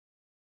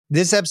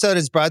This episode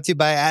is brought to you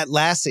by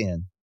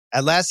Atlassian.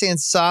 Atlassian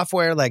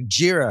software like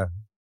Jira,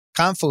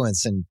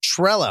 Confluence, and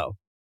Trello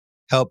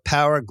help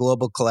power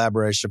global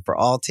collaboration for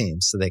all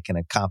teams so they can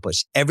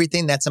accomplish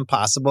everything that's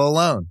impossible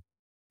alone.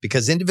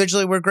 Because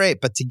individually we're great,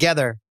 but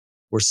together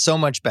we're so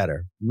much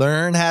better.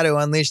 Learn how to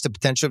unleash the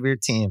potential of your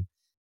team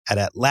at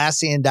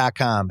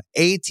Atlassian.com.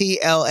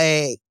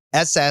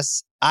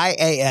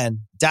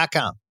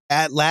 Atlassian.com.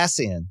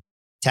 Atlassian.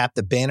 Tap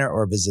the banner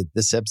or visit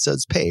this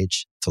episode's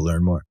page to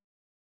learn more.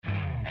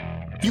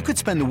 You could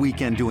spend the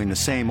weekend doing the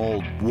same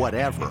old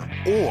whatever,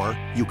 or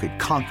you could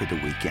conquer the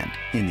weekend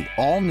in the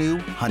all-new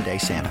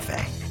Hyundai Santa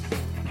Fe.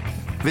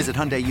 Visit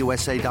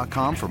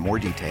HyundaiUSA.com for more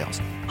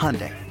details.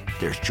 Hyundai,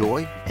 there's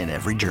joy in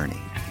every journey.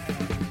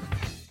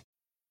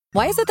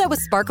 Why is it that with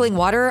sparkling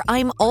water,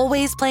 I'm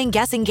always playing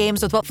guessing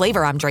games with what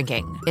flavor I'm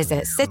drinking? Is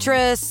it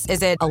citrus?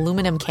 Is it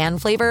aluminum can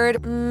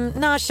flavored?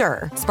 Not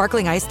sure.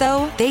 Sparkling Ice,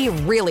 though, they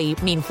really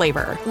mean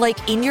flavor.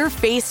 Like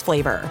in-your-face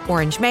flavor.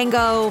 Orange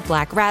mango,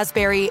 black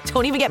raspberry.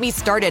 Don't even get me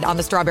started on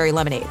the strawberry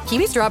lemonade.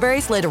 Kiwi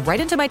Strawberry slid right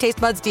into my taste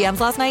buds DMs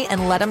last night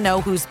and let them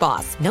know who's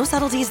boss. No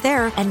subtleties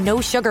there, and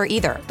no sugar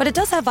either. But it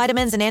does have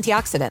vitamins and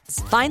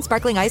antioxidants. Find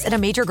Sparkling Ice at a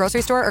major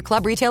grocery store or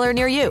club retailer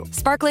near you.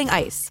 Sparkling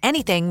Ice.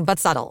 Anything but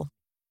subtle.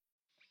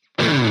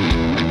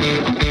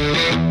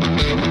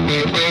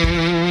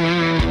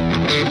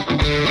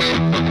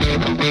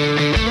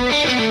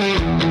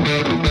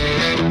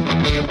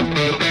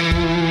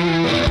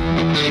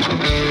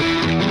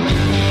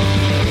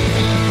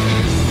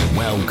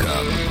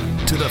 Welcome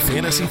to the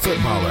Fantasy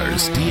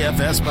Footballers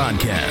DFS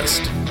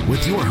podcast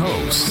with your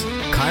hosts,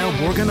 Kyle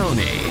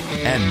Borgononi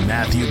and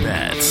Matthew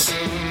Betts.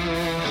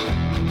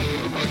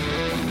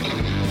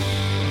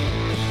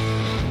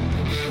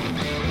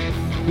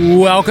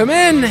 Welcome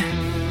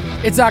in.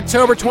 It's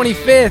October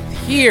 25th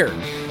here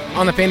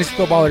on the Fantasy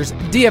Footballers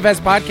DFS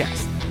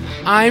podcast.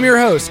 I'm your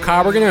host,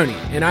 Kyle Borgononi,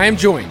 and I am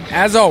joined,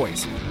 as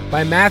always,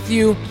 by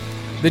Matthew,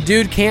 the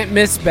dude can't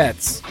miss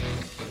Betts.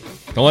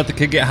 Don't let the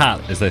kid get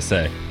hot, as they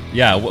say.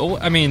 Yeah, well,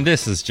 I mean,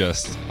 this is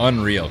just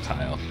unreal,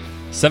 Kyle.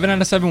 7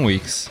 out of 7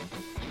 weeks,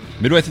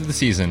 midway through the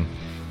season.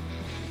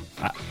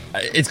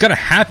 It's going to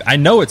happen. I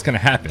know it's going to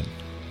happen.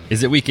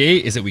 Is it week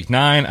 8? Is it week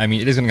 9? I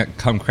mean, it is going to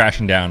come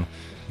crashing down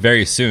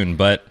very soon,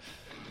 but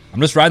I'm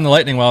just riding the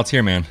lightning while it's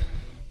here, man.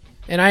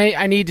 And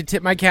I need to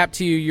tip my cap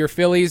to you. Your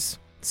Phillies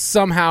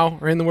somehow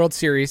are in the World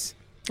Series.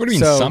 What do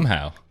you mean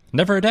somehow?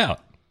 Never a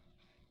doubt.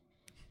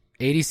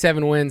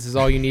 87 wins is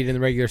all you need in the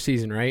regular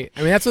season, right?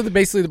 I mean, that's what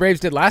basically the Braves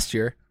did last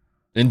year.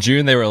 In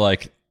June, they were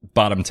like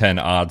bottom 10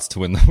 odds to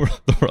win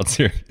the World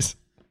Series.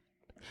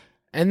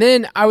 And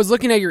then I was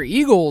looking at your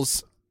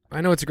Eagles. I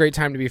know it's a great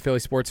time to be a Philly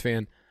sports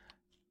fan.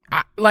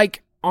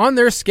 On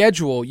their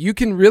schedule, you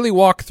can really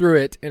walk through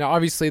it, and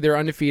obviously they're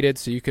undefeated,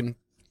 so you can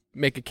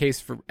make a case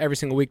for every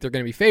single week they're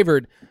going to be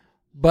favored.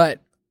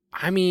 But,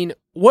 I mean,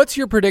 what's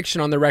your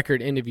prediction on the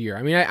record end of year?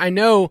 I mean, I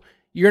know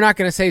you're not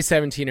going to say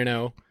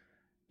 17-0.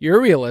 You're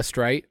a realist,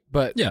 right?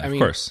 But yeah, I mean, of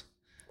course.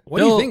 What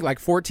do you think? Like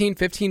 14,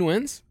 15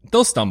 wins?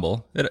 They'll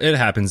stumble. It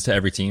happens to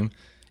every team.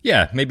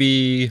 Yeah,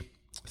 maybe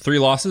 3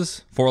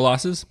 losses, 4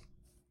 losses.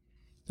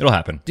 It'll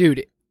happen.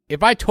 Dude,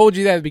 if I told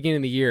you that at the beginning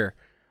of the year,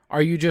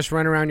 are you just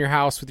running around your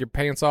house with your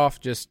pants off,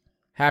 just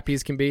happy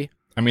as can be?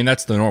 I mean,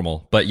 that's the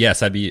normal. But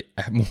yes, I'd be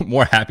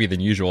more happy than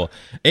usual.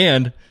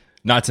 And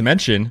not to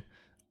mention,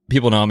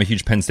 people know I'm a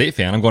huge Penn State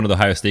fan. I'm going to the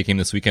Ohio State game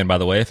this weekend, by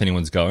the way, if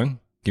anyone's going.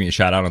 Give me a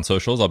shout out on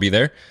socials. I'll be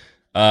there.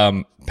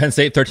 Penn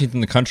State, 13th in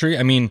the country.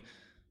 I mean,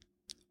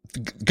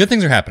 good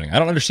things are happening. I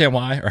don't understand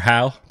why or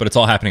how, but it's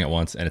all happening at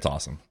once, and it's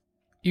awesome.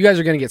 You guys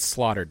are going to get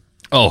slaughtered.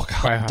 Oh,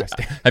 God.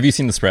 Have you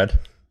seen the spread?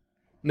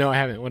 No, I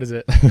haven't. What is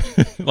it?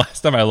 Last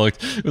time I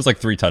looked, it was like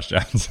 3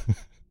 touchdowns.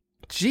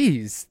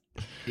 Jeez.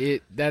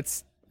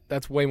 That's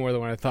way more than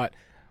what I thought.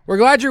 We're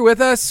glad you're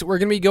with us. We're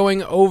going to be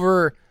going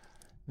over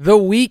the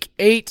Week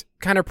 8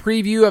 kind of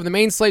preview of the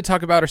main slate,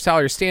 talk about our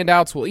salary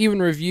standouts. We'll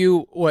even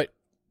review what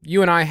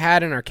you and I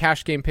had in our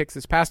cash game picks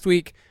this past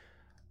week.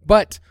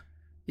 But,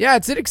 yeah,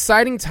 it's an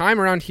exciting time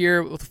around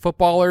here with the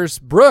footballers.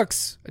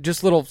 Brooks,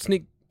 just a little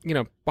sneak,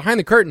 behind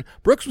the curtain.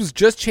 Brooks was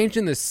just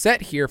changing the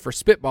set here for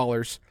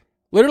Spitballers.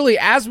 Literally,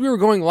 as we were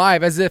going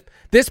live, as if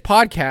this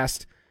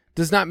podcast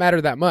does not matter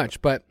that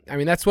much. But, I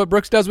mean, that's what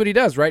Brooks does what he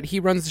does, right?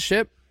 He runs the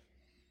ship.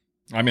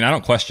 I mean, I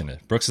don't question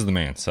it. Brooks is the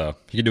man, so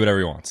he can do whatever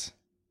he wants.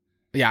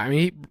 Yeah, I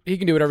mean, he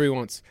can do whatever he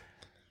wants.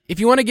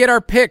 If you want to get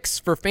our picks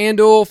for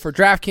FanDuel, for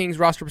DraftKings,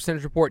 roster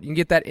percentage report, you can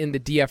get that in the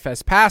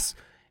DFS Pass.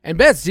 And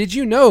Betts, did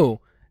you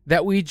know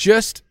that we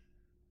just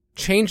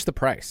changed the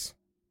price?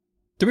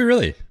 Did we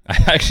really? I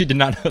actually did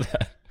not know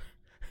that.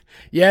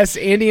 Yes,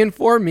 Andy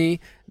informed me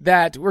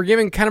that we're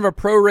giving kind of a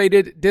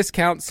prorated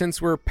discount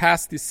since we're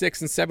past the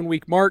 6 and 7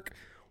 week mark,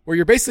 where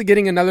you're basically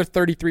getting another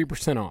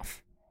 33%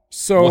 off.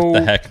 So what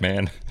the heck,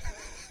 man?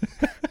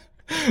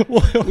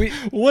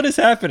 What is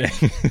happening?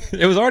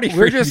 It was already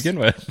free to begin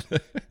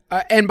with.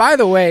 And by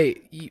the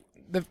way,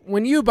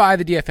 when you buy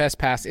the DFS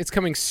Pass, it's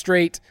coming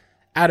straight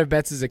out of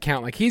Betts'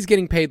 account. Like, he's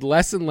getting paid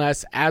less and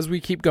less as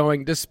we keep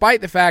going, despite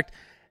the fact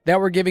that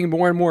we're giving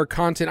more and more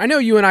content. I know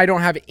you and I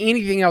don't have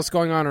anything else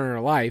going on in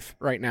our life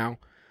right now.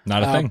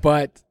 Not a thing.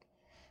 But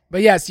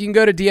yes, you can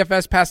go to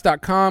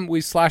dfspass.com.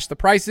 We slash the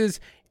prices,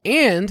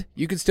 and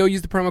you can still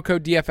use the promo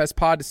code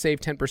DFSPod to save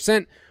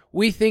 10%.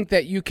 We think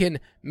that you can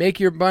make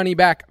your money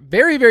back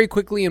very, very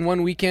quickly in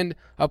one weekend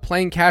of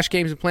playing cash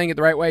games and playing it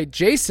the right way.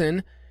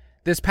 Jason,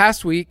 this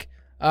past week,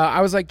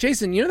 I was like,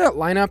 Jason, you know that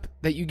lineup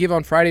that you give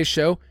on Friday's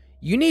show?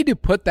 You need to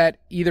put that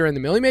either in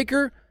the Millie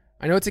Maker,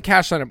 I know it's a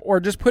cash lineup, or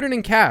just put it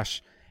in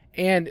cash.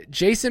 And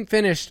Jason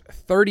finished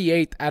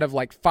 38th out of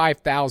like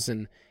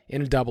 5,000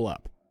 in a double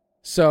up.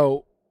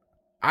 So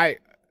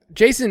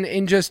Jason,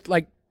 in just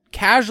like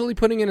casually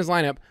putting in his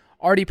lineup,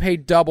 already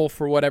paid double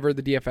for whatever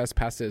the DFS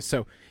pass is. So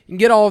you can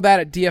get all of that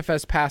at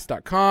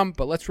dfspass.com,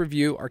 but let's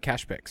review our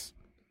cash picks.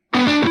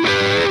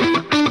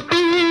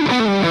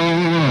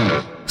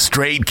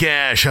 Straight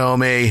cash,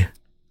 homie.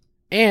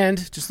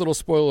 And just a little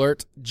spoiler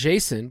alert,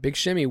 Jason, Big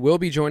Shimmy, will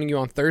be joining you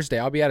on Thursday.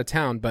 I'll be out of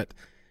town, but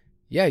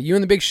yeah, you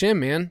and the Big Shim,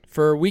 man,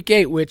 for week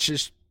 8, which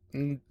is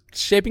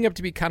shaping up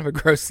to be kind of a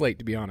gross slate,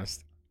 to be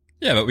honest.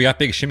 Yeah, but we got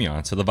Big Shimmy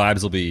on, so the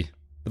vibes will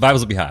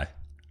be high.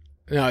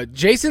 No,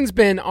 Jason's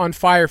been on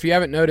fire. If you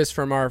haven't noticed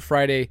from our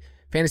Friday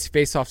Fantasy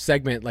Face-Off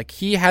segment, like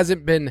he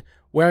hasn't been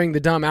wearing the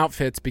dumb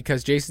outfits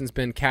because Jason's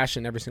been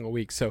cashing every single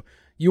week. So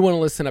you want to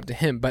listen up to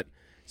him. But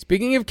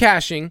speaking of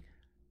cashing,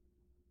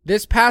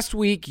 this past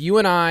week, you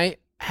and I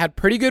had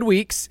pretty good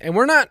weeks, and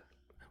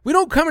we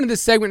don't come into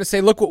this segment to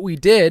say, look what we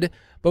did,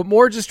 but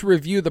more just to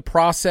review the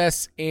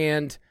process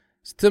and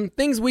some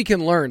things we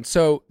can learn.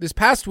 So this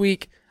past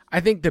week, I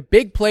think the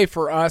big play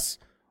for us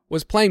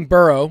was playing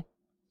Burrow.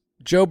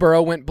 Joe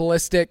Burrow went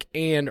ballistic,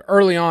 and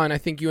early on, I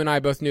think you and I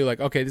both knew,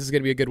 like, okay, this is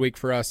going to be a good week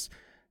for us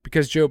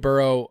because Joe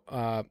Burrow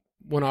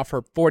went off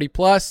for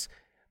 40+.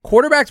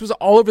 Quarterbacks was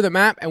all over the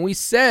map, and we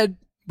said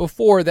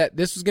before that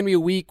this was going to be a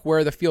week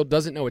where the field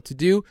doesn't know what to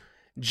do.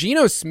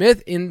 Geno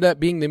Smith ended up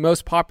being the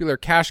most popular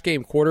cash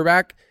game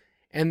quarterback,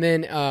 and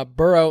then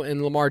Burrow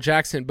and Lamar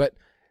Jackson. But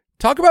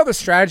talk about the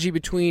strategy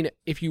between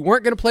if you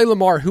weren't going to play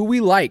Lamar, who we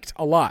liked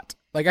a lot.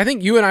 Like, I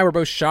think you and I were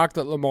both shocked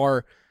that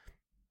Lamar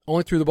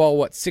only threw the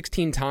ball,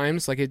 16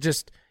 times? Like,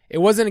 it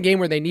wasn't a game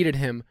where they needed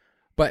him.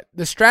 But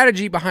the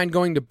strategy behind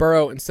going to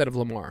Burrow instead of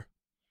Lamar.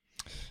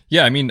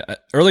 Yeah, I mean,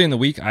 early in the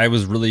week, I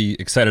was really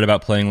excited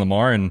about playing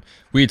Lamar, and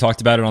we talked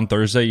about it on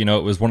Thursday. You know,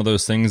 it was one of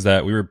those things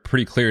that we were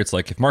pretty clear. It's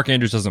like, if Mark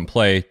Andrews doesn't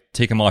play,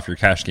 take him off your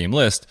cash game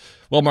list.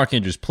 Well, Mark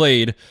Andrews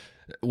played.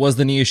 Was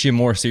the knee issue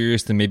more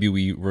serious than maybe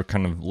we were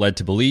kind of led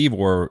to believe,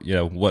 or, you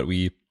know, what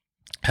we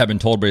have been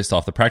told based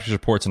off the practice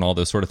reports and all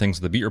those sort of things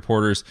with the beat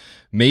reporters?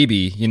 Maybe.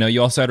 You know,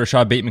 you also had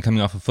Rashad Bateman coming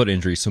off a foot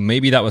injury, so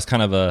maybe that was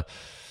kind of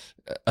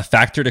a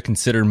factor to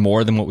consider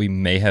more than what we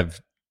may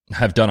have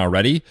done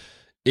already.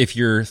 If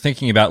you're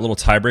thinking about little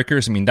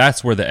tiebreakers, I mean,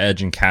 that's where the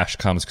edge in cash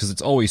comes, because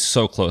it's always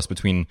so close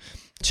between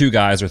 2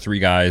 guys or 3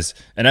 guys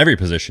in every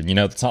position. You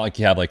know, it's not like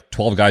you have like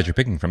 12 guys you're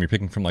picking from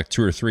like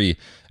 2 or 3.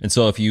 And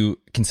so if you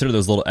consider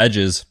those little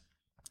edges,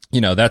 you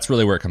know, that's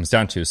really where it comes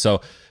down to. So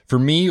for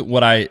me,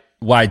 why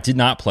I did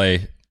not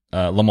play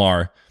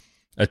Lamar,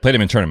 I played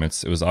him in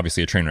tournaments. It was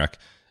obviously a train wreck.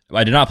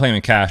 I did not play him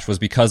in cash was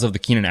because of the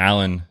Keenan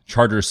Allen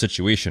Chargers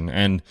situation.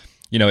 And,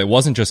 you know, it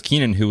wasn't just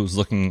Keenan who was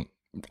looking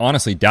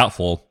honestly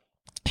doubtful.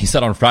 He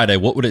said on Friday,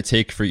 what would it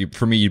take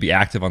for me to be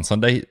active on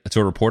Sunday, to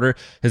a reporter?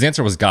 His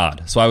answer was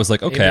God. So I was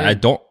like, okay,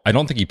 amen. I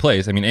don't think he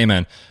plays. I mean,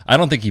 amen. I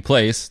don't think he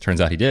plays.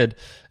 Turns out he did.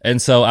 And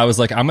so I was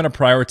like, I'm going to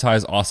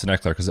prioritize Austin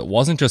Eckler, because it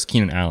wasn't just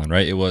Keenan Allen,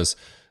 right? It was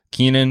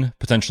Keenan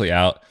potentially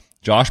out,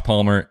 Josh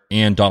Palmer,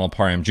 and Donald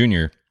Parham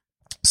Jr.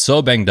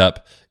 so banged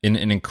up in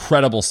an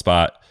incredible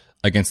spot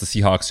against the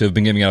Seahawks, who have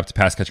been giving it up to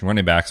pass-catching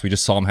running backs. We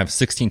just saw him have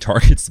 16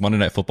 targets Monday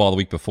Night Football the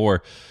week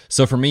before.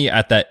 So for me,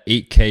 at that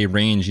 8K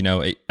range, you know,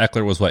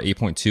 Eckler was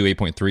 8.2,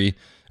 8.3,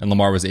 and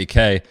Lamar was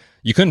 8K.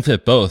 You couldn't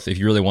fit both if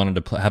you really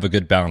wanted to have a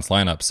good balanced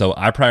lineup. So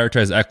I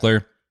prioritized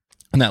Eckler,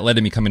 and that led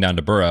to me coming down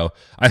to Burrow.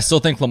 I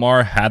still think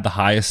Lamar had the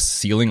highest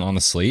ceiling on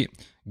the slate,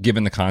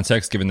 given the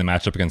context, given the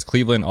matchup against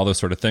Cleveland, all those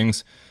sort of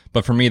things.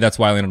 But for me, that's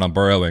why I landed on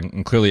Burrow,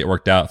 and clearly it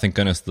worked out. Thank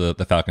goodness the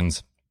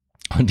Falcons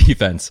on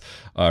defense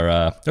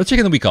are they're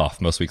taking the week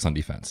off most weeks on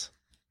defense.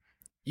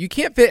 You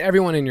can't fit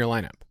everyone in your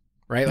lineup,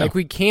 right? No. Like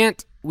we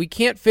can't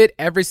fit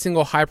every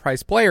single high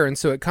price player, and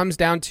so it comes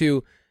down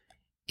to,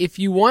 if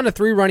you want a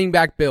 3 running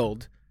back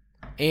build,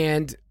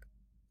 and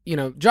you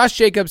know Josh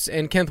Jacobs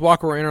and Kenneth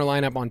Walker were in our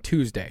lineup on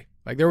Tuesday,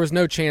 like there was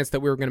no chance that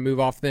we were going to move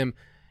off them,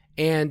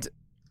 and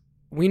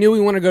we knew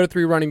we wanted to go to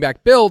 3 running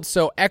back build,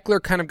 so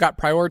Eckler kind of got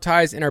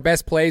prioritized. In our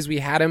best plays, we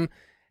had him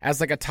as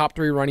like a top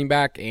 3 running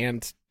back,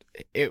 and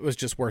it was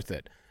just worth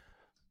it.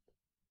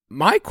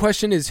 My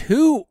question is,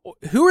 who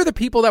are the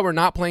people that were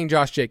not playing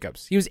Josh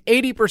Jacobs? He was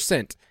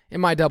 80%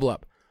 in my double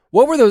up.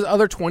 What were those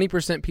other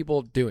 20%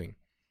 people doing?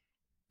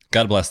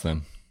 God bless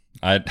them.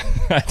 I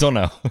don't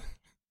know.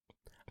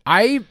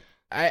 I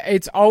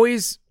it's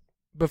always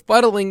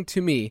befuddling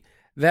to me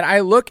that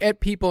I look at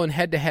people in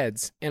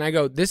head-to-heads and I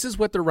go, this is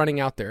what they're running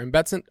out there. And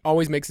Betson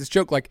always makes this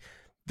joke, like,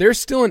 there's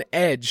still an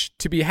edge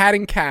to be had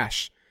in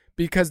cash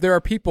because there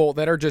are people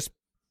that are just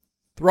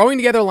throwing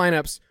together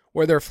lineups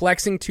where they're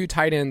flexing 2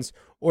 tight ends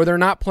or they're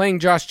not playing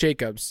Josh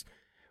Jacobs,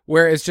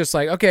 where it's just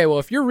like, okay, well,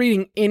 if you're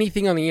reading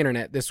anything on the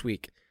internet this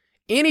week,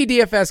 any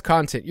DFS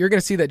content, you're going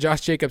to see that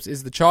Josh Jacobs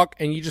is the chalk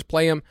and you just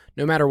play him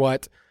no matter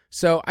what.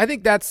 So I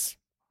think that's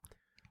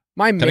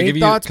my main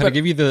thoughts. Can I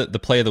give you the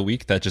play of the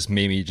week that just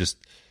made me just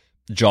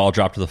jaw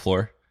drop to the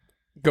floor?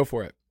 Go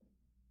for it.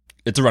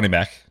 It's a running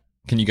back.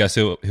 Can you guess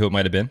who it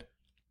might have been?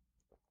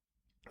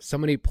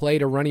 Somebody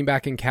played a running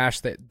back in cash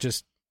that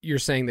just, you're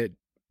saying that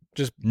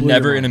just blew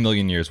Never your in mind. a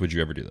million years would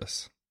you ever do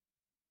this.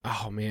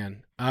 Oh,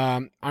 man.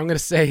 I'm going to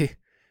say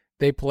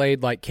they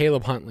played like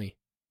Caleb Huntley.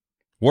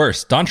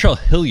 Worse, Dontrell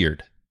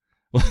Hilliard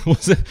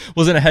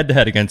was in a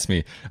head-to-head against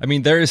me. I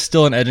mean, there is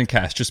still an edge in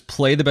cash. Just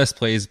play the best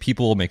plays.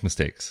 People will make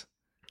mistakes.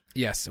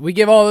 Yes, we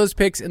give all those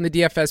picks in the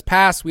DFS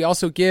Pass. We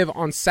also give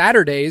on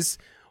Saturdays,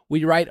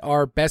 we write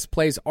our best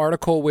plays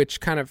article, which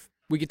kind of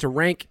we get to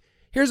rank.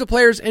 Here's the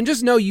players, and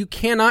just know you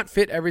cannot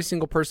fit every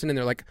single person in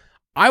there. Like,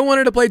 I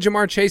wanted to play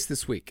Jamar Chase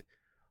this week,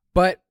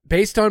 but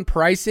based on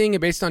pricing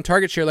and based on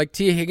target share, like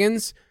T.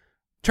 Higgins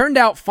turned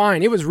out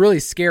fine. It was really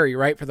scary,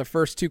 right, for the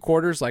first 2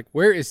 quarters. Like,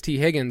 where is T.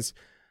 Higgins?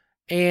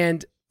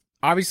 And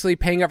obviously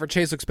paying up for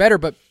Chase looks better,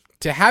 but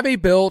to have a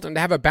build and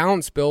to have a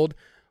balanced build,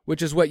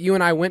 which is what you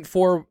and I went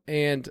for,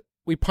 and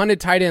we punted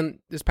tight end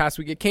this past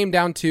week, it came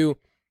down to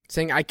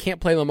saying I can't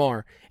play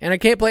Lamar, and I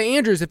can't play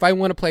Andrews if I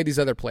want to play these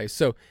other plays.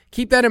 So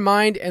keep that in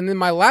mind. And then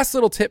my last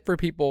little tip for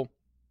people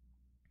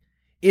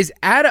is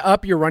add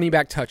up your running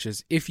back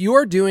touches. If you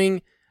are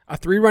doing a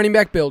 3 running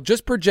back build,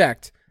 just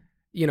project,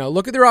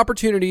 look at their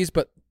opportunities,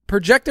 but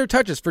project their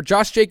touches. For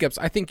Josh Jacobs,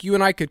 I think you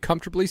and I could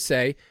comfortably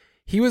say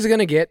he was going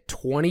to get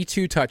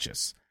 22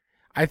 touches.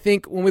 I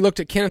think when we looked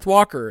at Kenneth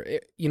Walker,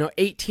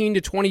 18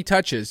 to 20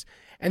 touches.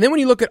 And then when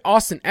you look at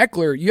Austin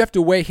Eckler, you have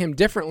to weigh him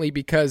differently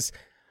because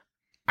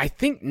I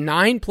think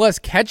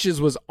 9+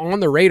 catches was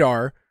on the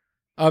radar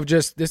of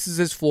just this is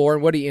his floor.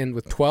 And what did he end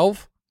with?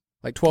 12?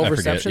 Like 12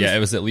 receptions? Yeah, it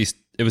was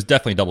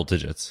definitely double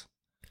digits.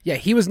 Yeah,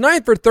 he was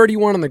 9 for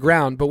 31 on the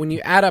ground, but when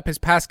you add up his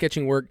pass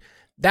catching work,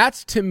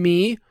 that's to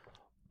me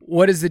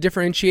what is the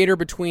differentiator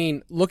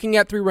between looking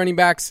at 3 running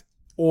backs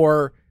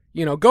or,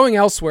 going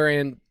elsewhere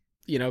and,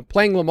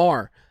 playing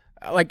Lamar.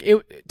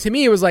 To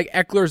me, it was like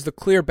Eckler's the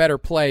clear better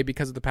play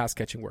because of the pass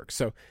catching work.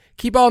 So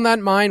keep all that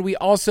in mind. We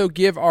also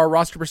give our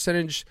roster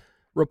percentage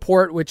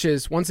report, which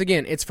is, once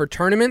again, it's for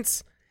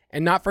tournaments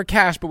and not for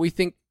cash, but we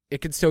think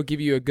it could still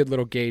give you a good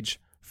little gauge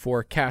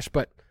for cash.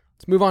 But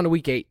let's move on to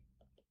week 8.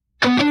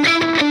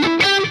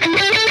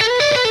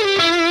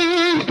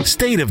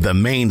 State of the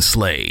main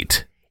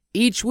slate.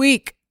 Each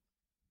week,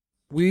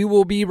 we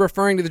will be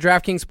referring to the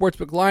DraftKings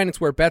Sportsbook line.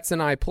 It's where Betts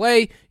and I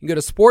play. You can go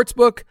to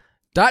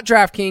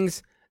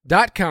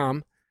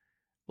sportsbook.draftkings.com.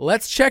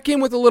 Let's check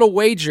in with a little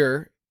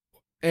wager.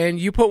 And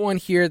you put one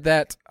here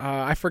that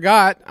I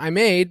forgot I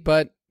made,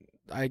 but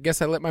I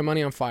guess I lit my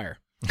money on fire.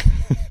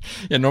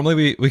 Yeah,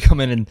 normally we come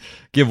in and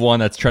give one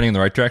that's trending in the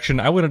right direction.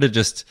 I wanted to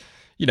just,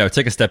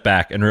 take a step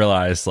back and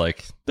realize,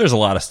 there's a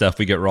lot of stuff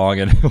we get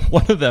wrong. And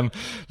one of them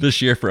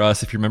this year for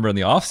us, if you remember in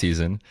the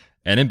offseason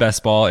and in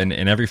best ball and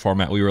in every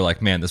format, we were like,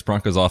 man, this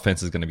Broncos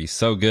offense is going to be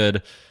so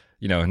good.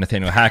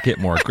 Nathaniel Hackett,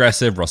 more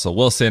aggressive, Russell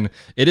Wilson.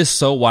 It is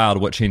so wild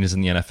what changes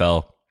in the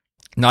NFL.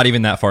 Not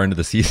even that far into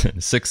the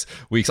season, 6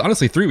 weeks,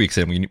 honestly 3 weeks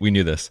in, we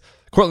knew this.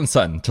 Courtland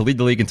Sutton to lead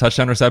the league in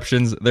touchdown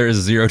receptions. There is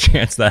zero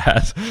chance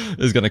that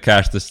is going to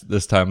cash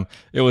this time.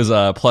 It was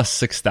plus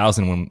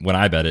 6,000 when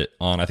I bet it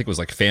on, I think it was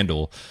like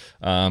FanDuel.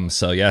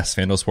 So yes,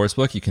 FanDuel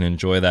Sportsbook, you can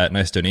enjoy that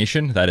nice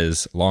donation. That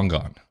is long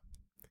gone.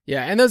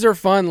 Yeah, and those are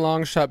fun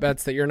long shot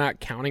bets that you're not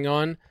counting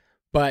on,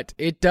 but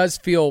it does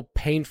feel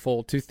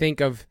painful to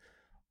think of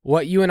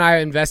what you and I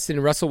invested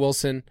in Russell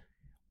Wilson.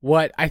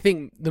 What I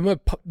think the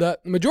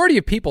majority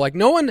of people,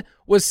 no one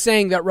was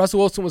saying that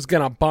Russell Wilson was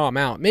going to bomb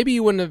out. Maybe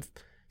you wouldn't have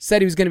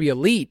said he was going to be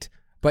elite,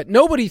 but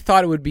nobody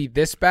thought it would be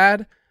this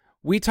bad.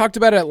 We talked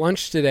about it at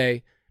lunch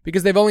today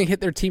because they've only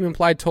hit their team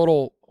implied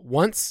total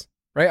once,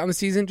 right, on the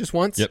season, just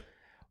once. Yep.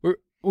 We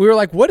were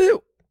like,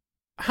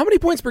 how many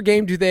points per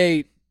game do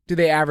they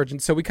average?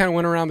 And so we kind of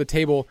went around the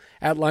table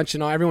at lunch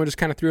and everyone just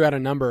kind of threw out a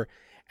number.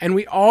 And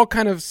we all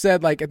kind of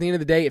said, at the end of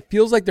the day, it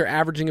feels like they're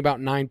averaging about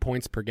 9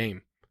 points per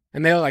game.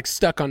 And they're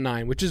stuck on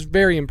 9, which is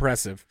very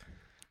impressive.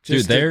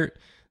 Dude,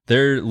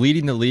 they're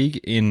leading the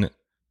league in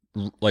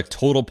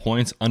total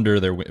points under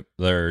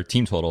their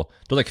team total.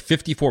 They're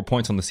 54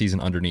 points on the season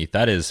underneath.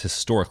 That is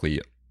historically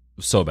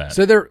so bad.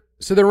 So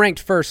they're ranked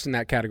first in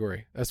that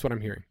category. That's what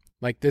I'm hearing.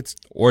 It's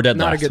or dead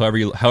last,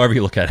 however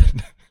you look at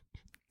it.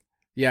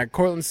 Yeah,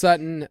 Courtland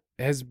Sutton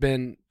has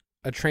been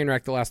a train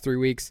wreck the last 3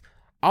 weeks.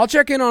 I'll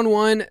check in on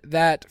one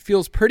that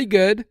feels pretty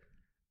good.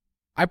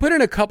 I put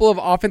in a couple of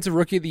Offensive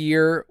Rookie of the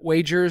Year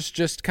wagers,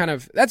 just kind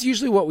of, that's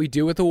usually what we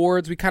do with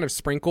awards. We kind of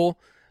sprinkle.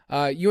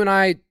 You and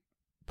I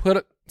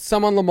put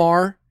some on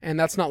Lamar, and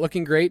that's not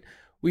looking great.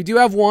 We do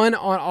have one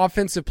on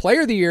Offensive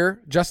Player of the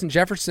Year, Justin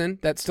Jefferson,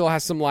 that still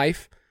has some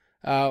life.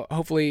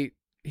 Hopefully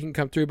he can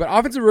come through. But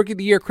Offensive Rookie of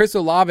the Year, Chris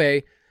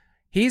Olave,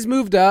 he's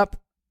moved up.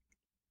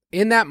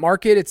 In that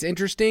market, it's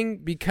interesting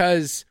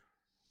because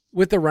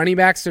with the running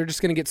backs, they're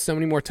just going to get so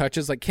many more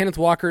touches. Like Kenneth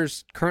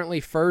Walker's currently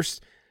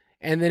first,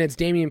 and then it's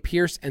Dameon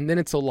Pierce, and then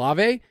it's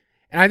Olave.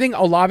 And I think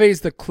Olave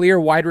is the clear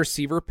wide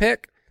receiver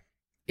pick.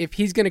 If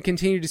he's going to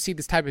continue to see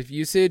this type of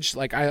usage,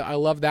 like I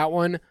love that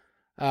one.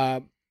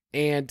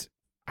 And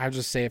I'll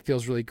just say it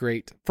feels really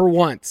great for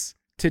once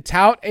to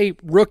tout a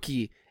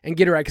rookie and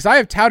get it right. Because I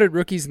have touted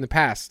rookies in the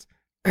past,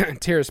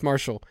 Terrace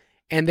Marshall,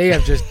 and they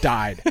have just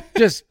died.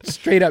 Just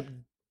straight up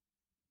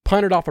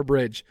punted off a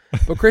bridge.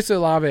 But Chris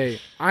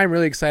Olave, I'm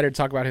really excited to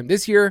talk about him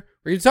this year.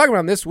 We're going to talk about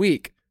him this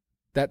week,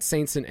 that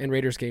Saints and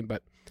Raiders game.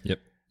 But yep.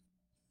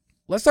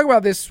 Let's talk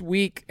about this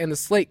week and the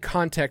slate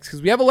context,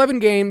 because we have 11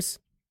 games.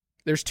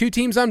 There's 2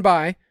 teams on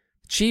bye,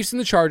 Chiefs and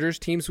the Chargers,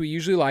 teams we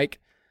usually like.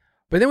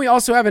 But then we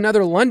also have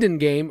another London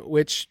game,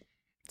 which,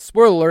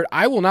 spoiler alert,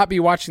 I will not be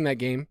watching that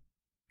game.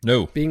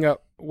 No. Being a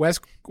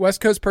West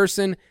Coast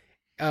person,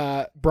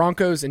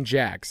 Broncos and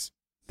Jags.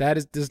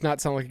 That does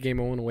not sound like a game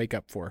I want to wake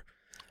up for.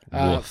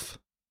 Woof.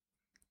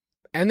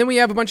 And then we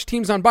have a bunch of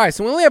teams on bye.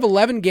 So we only have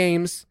 11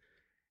 games.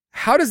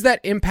 How does that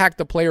impact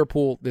the player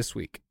pool this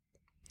week?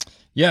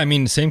 Yeah, I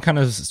mean, same kind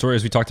of story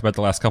as we talked about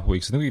the last couple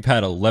weeks. I think we've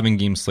had 11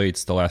 game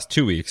slates the last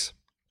 2 weeks.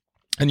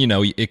 And,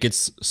 it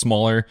gets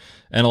smaller.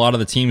 And a lot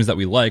of the teams that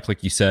we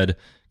like you said,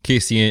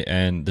 KC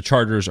and the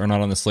Chargers are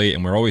not on the slate.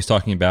 And we're always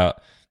talking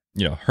about,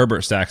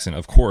 Herbert stacks, and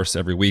of course,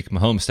 every week,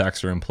 Mahomes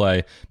stacks are in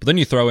play. But then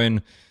you throw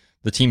in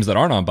the teams that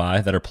aren't on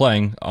bye, that are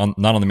playing,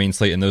 not on the main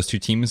slate, and those 2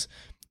 teams.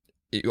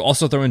 You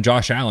also throw in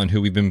Josh Allen, who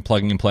we've been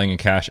plugging and playing in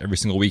cash every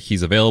single week.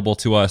 He's available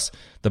to us.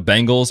 The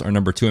Bengals are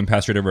number 2 in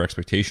pass rate over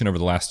expectation over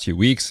the last 2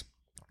 weeks.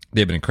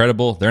 They've been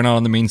incredible. They're not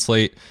on the main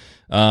slate.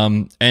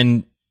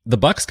 And the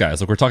Bucs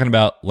guys, we're talking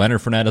about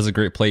Leonard Fournette has a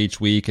great play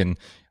each week. And,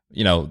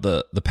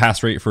 the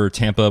pass rate for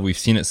Tampa, we've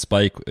seen it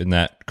spike in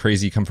that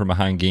crazy come from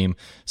behind game.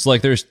 So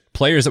there's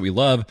players that we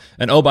love.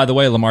 And oh, by the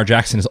way, Lamar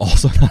Jackson is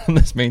also not on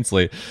this main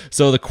slate.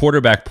 So the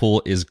quarterback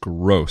pool is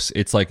gross.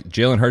 It's like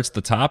Jalen Hurts at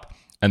the top,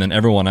 and then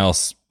everyone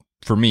else,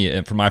 for me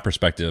and from my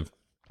perspective.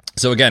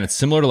 So again, it's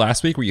similar to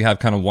last week where you have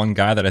kind of one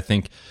guy that I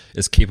think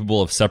is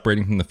capable of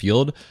separating from the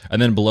field.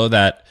 And then below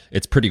that,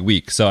 it's pretty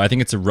weak. So I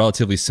think it's a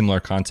relatively similar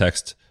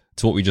context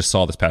to what we just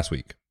saw this past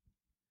week.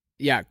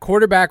 Yeah,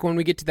 quarterback, when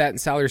we get to that in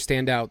salary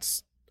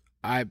standouts,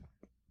 I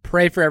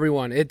pray for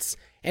everyone. It's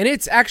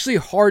actually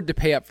hard to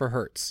pay up for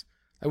Hurts.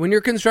 When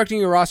you're constructing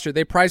your roster,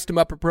 they priced him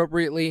up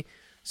appropriately.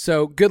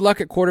 So good luck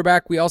at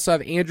quarterback. We also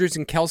have Andrews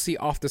and Kelsey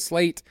off the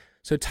slate.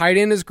 So tight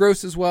end is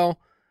gross as well.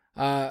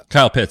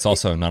 Kyle Pitts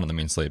also not on the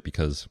main slate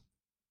because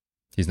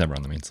he's never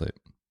on the main slate.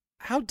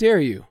 How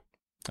dare you?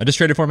 I just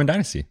traded for him in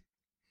Dynasty.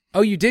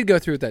 Oh, you did go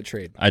through with that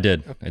trade? I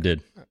did. I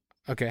did.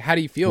 Okay, how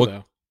do you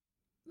feel,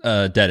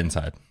 though? Dead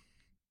inside.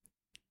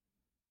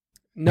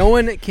 No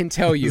one can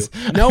tell you.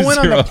 No one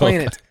on the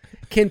planet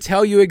can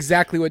tell you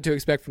exactly what to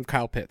expect from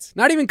Kyle Pitts.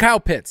 Not even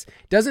Kyle Pitts.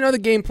 Doesn't know the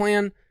game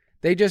plan.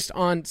 They just,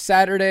 on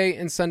Saturday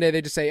and Sunday,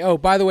 they just say, oh,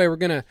 by the way, we're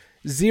going to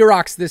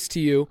Xerox this to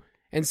you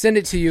and send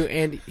it to you,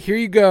 and here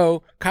you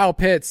go, Kyle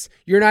Pitts.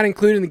 You're not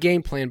included in the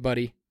game plan,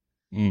 buddy.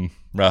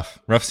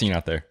 Rough scene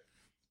out there.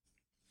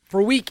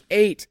 For week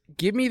 8,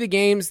 give me the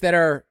games that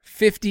are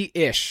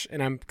 50-ish,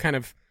 and I'm kind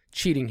of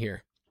cheating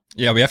here.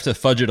 Yeah, we have to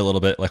fudge it a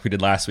little bit like we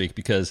did last week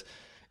because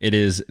it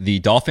is the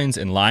Dolphins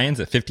and Lions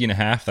at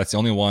 50.5. That's the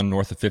only one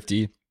north of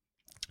 50.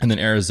 And then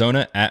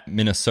Arizona at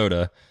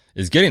Minnesota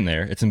is getting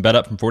there. It's in bet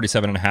up from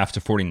 47.5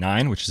 to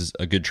 49, which is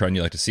a good trend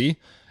you like to see.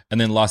 And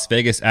then Las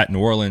Vegas at New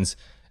Orleans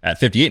at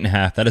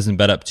 58.5. That is in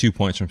bet up 2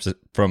 points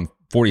from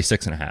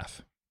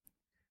 46.5.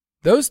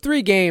 Those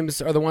 3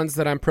 games are the ones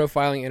that I'm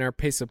profiling in our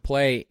pace of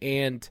play,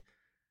 and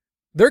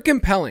they're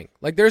compelling.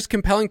 There's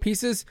compelling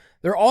pieces.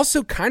 They're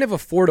also kind of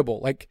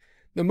affordable.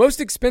 The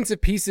most expensive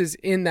pieces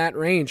in that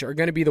range are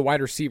going to be the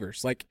wide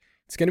receivers.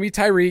 It's going to be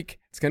Tyreek.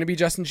 It's going to be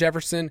Justin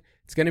Jefferson.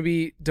 It's going to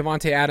be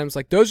Devontae Adams.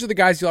 Those are the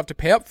guys you'll have to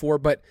pay up for,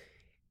 but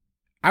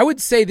I would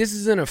say this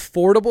is an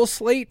affordable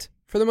slate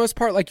for the most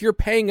part. You're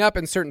paying up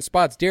in certain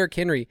spots. Derrick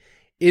Henry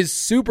is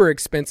super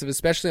expensive,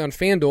 especially on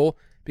FanDuel,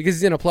 because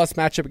he's in a plus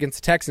matchup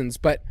against the Texans.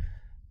 But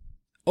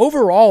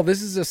overall,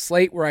 this is a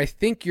slate where I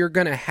think you're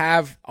going to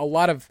have a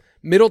lot of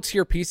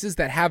middle-tier pieces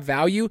that have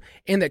value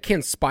and that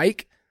can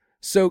spike.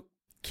 So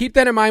keep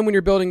that in mind when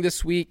you're building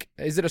this week.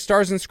 Is it a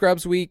Stars and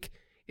Scrubs week?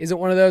 Is it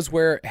one of those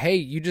where, hey,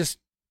 you just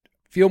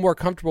feel more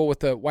comfortable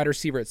with the wide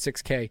receiver at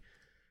 6K?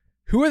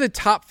 Who are the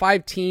top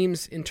 5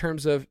 teams in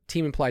terms of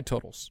team implied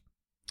totals?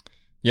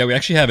 Yeah, we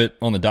actually have it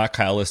on the dot,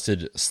 Kyle,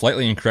 listed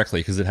slightly incorrectly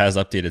because it has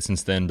updated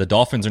since then. The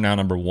Dolphins are now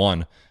number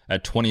 1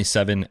 at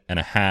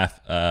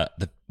 27.5.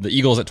 The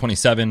Eagles at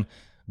 27,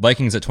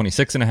 Vikings at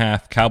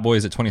 26.5,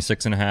 Cowboys at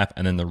 26.5,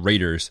 and then the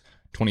Raiders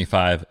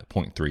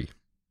 25.3.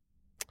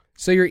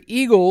 So your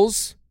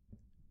Eagles,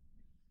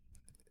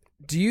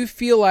 do you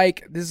feel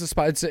like this is a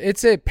spot?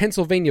 It's a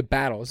Pennsylvania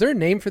battle. Is there a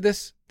name for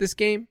this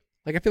game?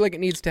 I feel like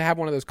it needs to have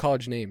one of those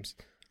college names.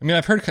 I mean,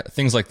 I've heard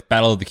things like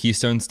Battle of the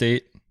Keystone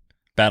State,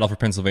 Battle for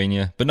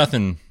Pennsylvania, but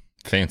nothing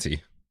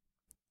fancy.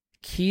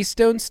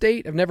 Keystone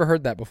State? I've never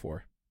heard that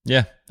before.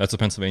 Yeah, that's what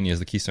Pennsylvania is,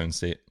 the Keystone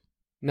State.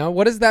 Now,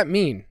 what does that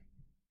mean?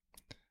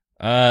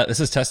 This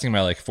is testing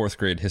my fourth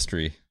grade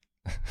history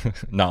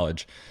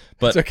knowledge,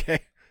 but It's okay.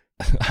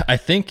 I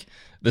think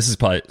this is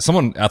probably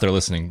someone out there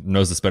listening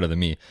knows this better than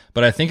me,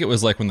 but I think it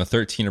was when the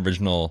 13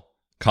 original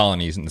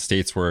colonies in the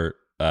States were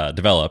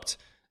developed.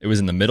 It was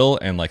in the middle,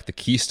 and the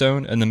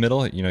keystone in the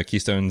middle,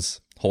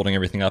 keystone's holding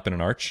everything up in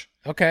an arch.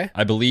 Okay.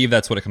 I believe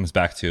that's what it comes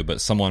back to,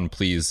 but someone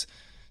please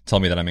tell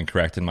me that I'm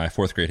incorrect, and my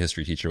fourth grade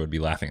history teacher would be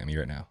laughing at me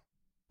right now.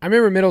 I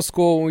remember middle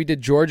school when we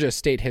did Georgia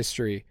state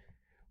history,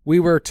 we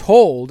were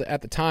told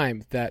at the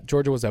time that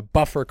Georgia was a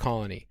buffer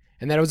colony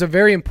and that it was a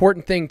very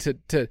important thing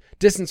to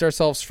distance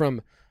ourselves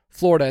from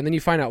Florida. And then you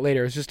find out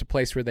later it was just a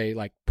place where they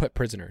put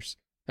prisoners.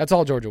 That's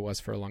all Georgia was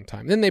for a long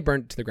time. Then they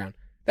burned it to the ground.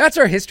 That's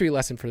our history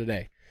lesson for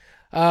today.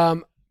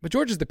 But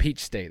Georgia's the peach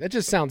state. That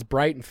just sounds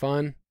bright and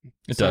fun.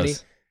 It sunny.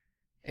 does.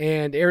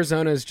 And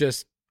Arizona's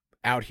just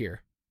out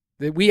here.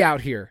 We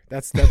out here.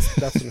 That's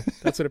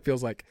what it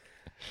feels like.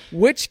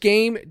 Which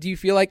game do you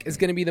feel like is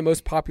going to be the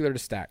most popular to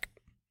stack?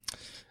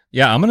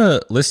 Yeah, I'm going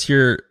to list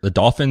here the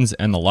Dolphins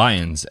and the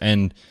Lions.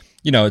 And,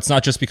 it's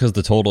not just because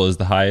the total is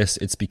the highest.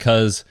 It's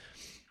because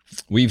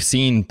we've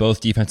seen both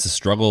defenses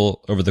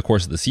struggle over the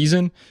course of the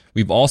season.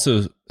 We've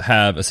also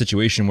have a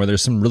situation where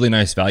there's some really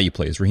nice value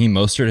plays. Raheem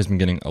Mostert has been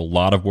getting a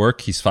lot of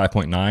work. He's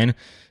 5.9.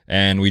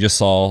 And we just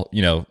saw,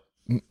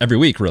 every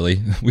week,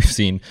 really, we've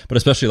seen, but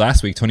especially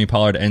last week, Tony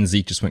Pollard and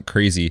Zeke just went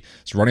crazy.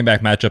 So running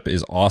back matchup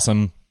is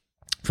awesome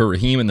for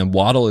Raheem, and then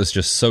Waddle is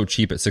just so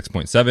cheap at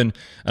 6.7. And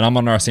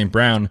Amon-Ra St.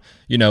 Brown,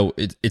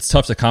 it's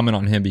tough to comment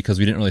on him because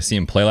we didn't really see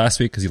him play last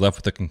week because he left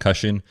with a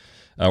concussion,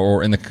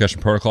 or in the concussion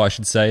protocol, I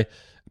should say.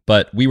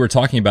 But we were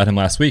talking about him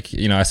last week.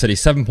 I said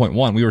he's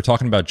 7.1. We were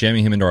talking about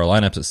jamming him into our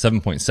lineups at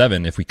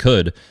 7.7 if we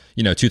could,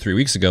 2-3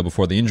 weeks ago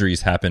before the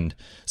injuries happened.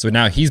 So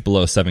now he's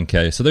below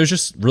 7K. So there's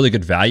just really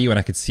good value, and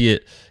I could see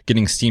it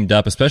getting steamed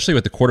up, especially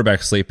with the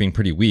quarterback slate being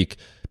pretty weak.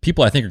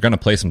 People, I think, are going to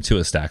play some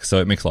Tua stacks, so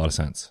it makes a lot of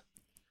sense.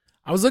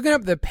 I was looking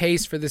up the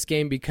pace for this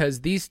game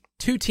because these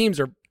two teams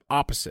are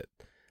opposite.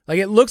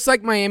 It looks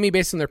like Miami,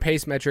 based on their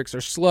pace metrics,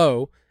 are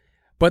slow,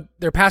 but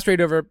their pass rate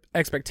over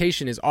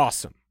expectation is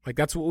awesome.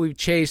 That's what we've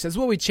chased. That's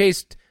what we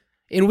chased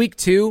in week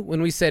 2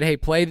 when we said, hey,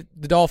 play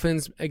the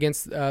Dolphins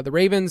against the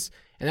Ravens,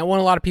 and that won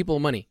a lot of people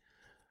money.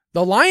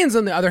 The Lions,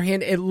 on the other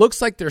hand, it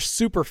looks like they're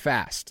super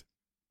fast.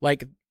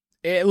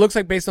 It looks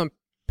like based on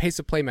pace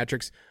of play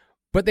metrics,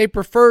 but they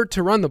prefer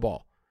to run the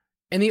ball.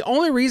 And the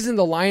only reason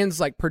the Lions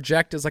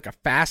project as a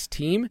fast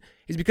team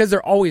is because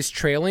they're always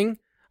trailing.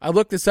 I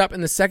looked this up.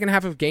 In the second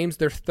half of games,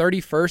 they're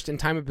 31st in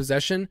time of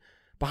possession,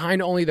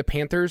 behind only the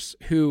Panthers,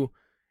 who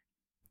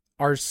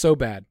are so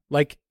bad.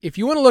 If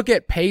you want to look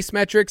at pace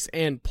metrics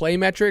and play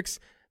metrics,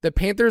 the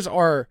Panthers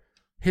are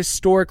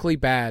historically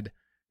bad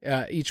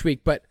each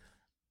week. But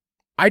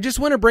I just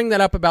want to bring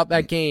that up about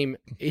that game.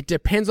 It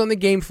depends on the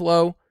game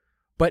flow,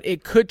 but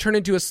it could turn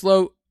into a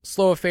slow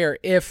affair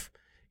if,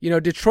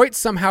 Detroit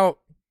somehow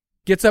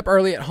gets up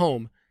early at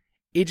home.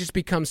 It just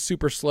becomes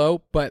super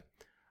slow. But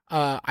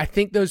I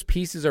think those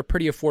pieces are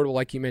pretty affordable,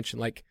 like you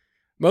mentioned.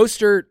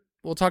 Mostert,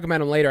 we'll talk about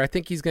him later. I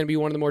think he's going to be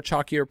one of the more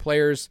chalkier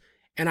players.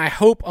 And I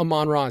hope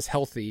Amon-Ra is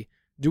healthy.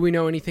 Do we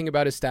know anything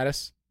about his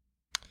status?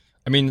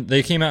 I mean,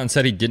 they came out and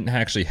said he didn't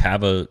actually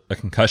have a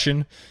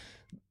concussion.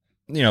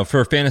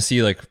 For fantasy,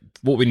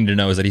 what we need to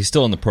know is that he's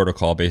still in the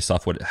protocol based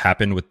off what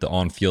happened with the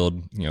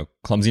on-field,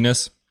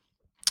 clumsiness.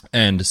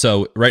 And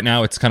so right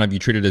now it's kind of you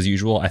treat it as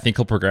usual. I think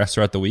he'll progress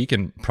throughout the week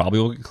and probably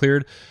will get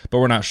cleared, but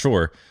we're not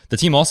sure. The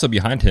team also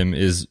behind him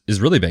is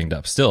really banged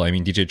up still. I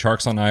mean, DJ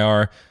Chark's on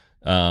IR.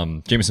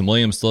 Jameson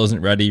Williams still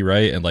isn't ready,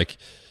 right? And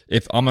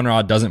if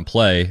Amon-Ra doesn't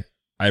play,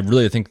 I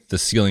really think the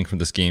ceiling from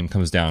this game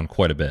comes down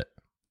quite a bit.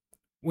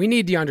 We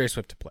need DeAndre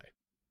Swift to play.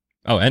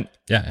 Oh, and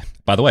yeah,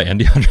 by the way, and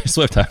DeAndre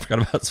Swift. I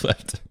forgot about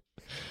Swift.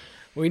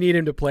 We need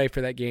him to play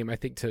for that game, I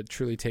think, to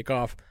truly take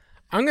off.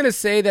 I'm going to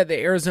say that the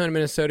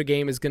Arizona-Minnesota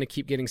game is going to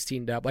keep getting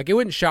steamed up. It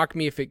wouldn't shock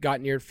me if it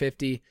got near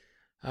 50.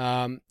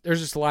 There's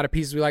just a lot of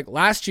pieces we like.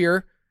 Last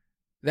year,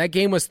 that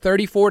game was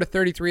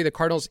 34-33. The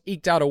Cardinals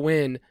eked out a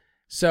win.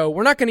 So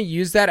we're not going to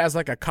use that as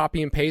a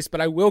copy and paste,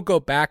 but I will go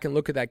back and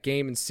look at that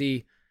game and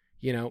see,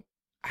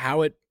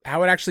 how it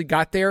actually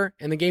got there.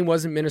 And the game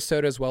was in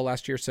Minnesota as well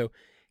last year, so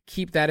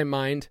keep that in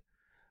mind.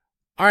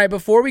 All right,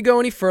 before we go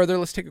any further,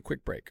 let's take a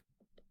quick break.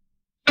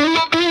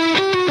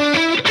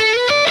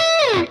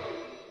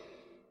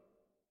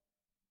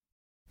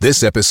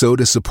 This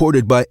episode is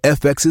supported by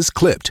FX's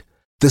Clipped,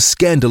 the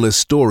scandalous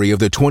story of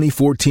the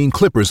 2014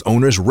 Clippers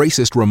owner's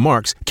racist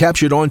remarks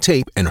captured on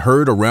tape and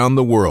heard around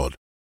the world.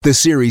 The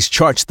series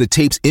charts the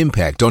tape's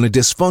impact on a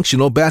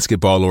dysfunctional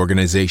basketball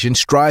organization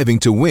striving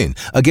to win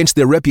against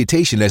their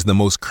reputation as the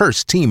most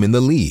cursed team in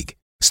the league.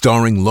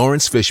 Starring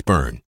Lawrence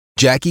Fishburne,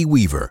 Jackie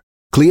Weaver,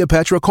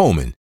 Cleopatra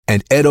Coleman,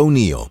 and Ed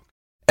O'Neill.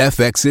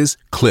 FX's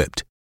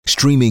Clipped,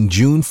 streaming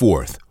June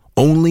 4th,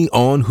 only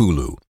on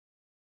Hulu.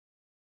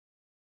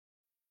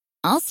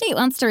 Allstate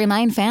wants to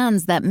remind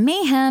fans that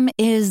mayhem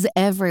is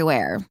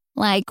everywhere.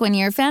 Like when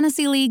your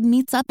fantasy league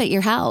meets up at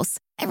your house.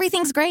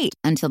 Everything's great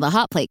until the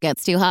hot plate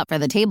gets too hot for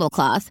the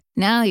tablecloth.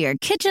 Now your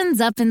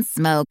kitchen's up in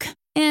smoke.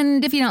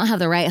 And if you don't have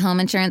the right home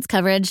insurance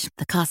coverage,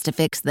 the cost to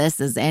fix this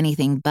is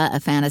anything but a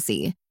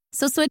fantasy.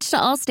 So switch to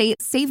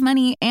Allstate, save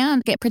money,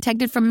 and get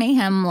protected from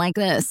mayhem like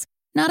this.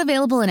 Not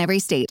available in every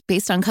state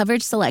based on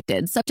coverage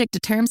selected, subject to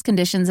terms,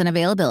 conditions, and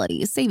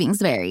availability.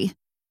 Savings vary.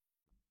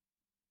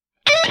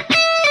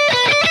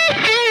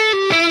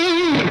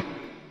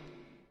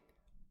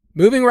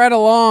 Moving right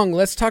along,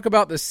 let's talk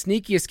about the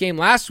sneakiest game.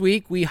 Last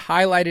week, we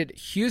highlighted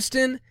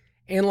Houston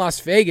and Las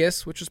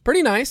Vegas, which was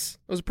pretty nice.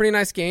 It was a pretty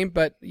nice game,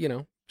 but,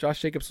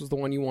 Josh Jacobs was the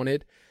one you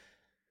wanted.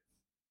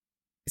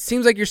 It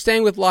seems like you're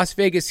staying with Las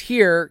Vegas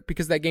here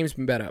because that game's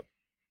been bet up.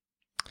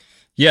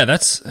 Yeah,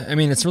 it's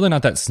really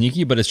not that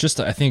sneaky, but it's just,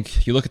 I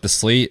think you look at the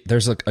slate,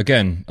 there's, a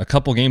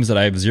couple games that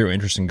I have zero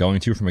interest in going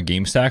to from a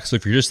game stack. So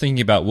if you're just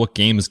thinking about what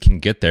games can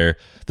get there,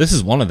 this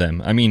is one of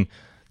them. I mean,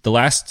 the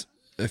last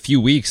few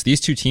weeks, these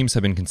two teams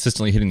have been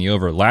consistently hitting the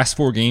over. Last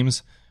 4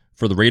 games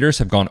for the Raiders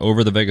have gone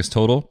over the Vegas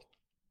total.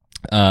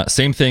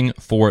 Same thing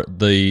for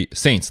the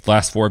Saints. The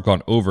last 4 have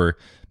gone over.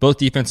 Both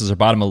defenses are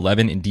bottom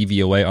 11 in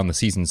DVOA on the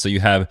season. So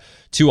you have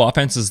 2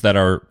 offenses that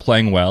are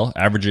playing well,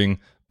 averaging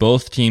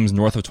both teams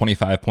north of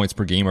 25 points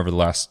per game over the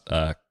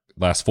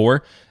last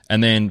 4.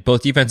 And then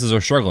both defenses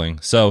are struggling.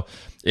 So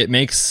it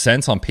makes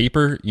sense on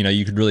paper.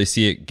 You could really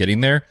see it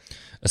getting there,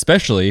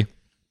 especially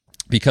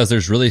because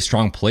there's really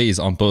strong plays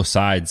on both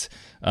sides.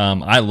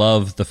 I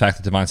love the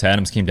fact that Devontae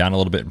Adams came down a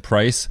little bit in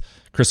price.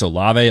 Chris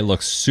Olave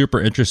looks super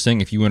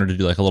interesting. If you wanted to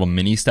do like a little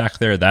mini stack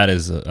there, that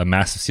is a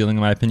massive ceiling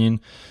in my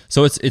opinion.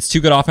 So it's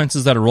 2 good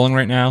offenses that are rolling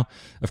right now.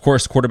 Of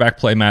course, quarterback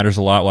play matters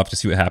a lot. We'll have to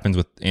see what happens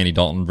with Andy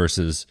Dalton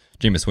versus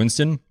Jameis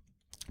Winston.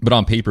 But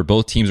on paper,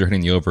 both teams are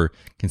hitting the over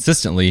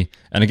consistently.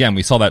 And again,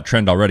 we saw that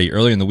trend already.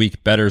 Earlier in the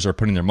week, bettors are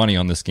putting their money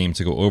on this game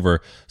to go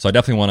over. So I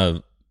definitely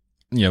want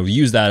to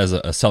use that as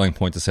a selling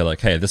point to say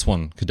like, hey, this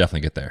one could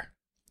definitely get there.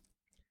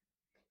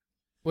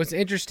 What's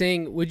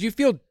interesting, would you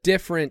feel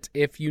different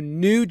if you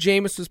knew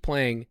Jameis was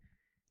playing,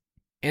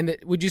 and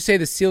would you say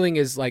the ceiling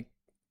is like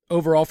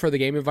overall for the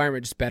game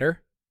environment just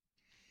better?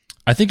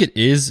 I think it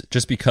is,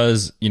 just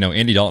because,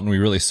 Andy Dalton, we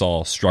really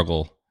saw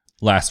struggle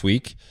last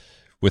week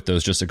with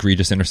those just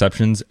egregious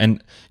interceptions.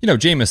 And,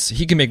 Jameis,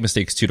 he can make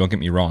mistakes too, don't get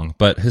me wrong.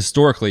 But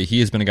historically,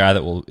 he has been a guy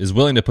that is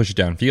willing to push it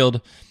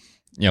downfield.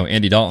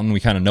 Andy Dalton, we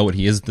kind of know what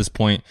he is at this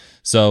point.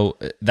 So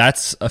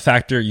that's a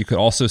factor. You could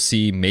also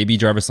see maybe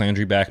Jarvis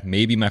Landry back,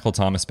 maybe Michael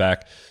Thomas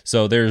back.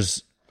 So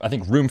there's, I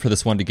think, room for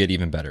this one to get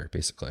even better,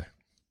 basically.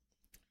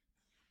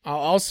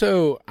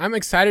 I'm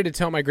excited to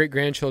tell my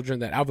great-grandchildren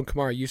that Alvin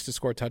Kamara used to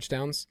score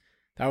touchdowns.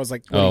 That was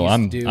like what he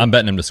used to do. I'm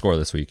betting him to score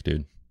this week,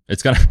 dude.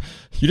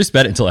 You just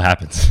bet it until it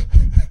happens.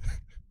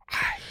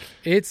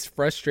 It's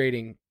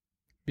frustrating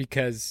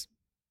because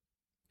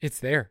it's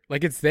there.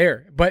 Like, it's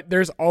there. But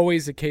there's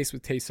always a case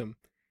with Taysom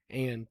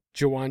and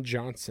Juwan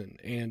Johnson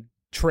and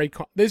Trey.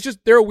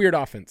 They're a weird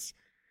offense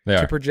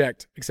to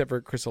project, except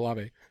for Chris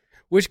Olave.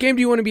 Which game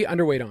do you want to be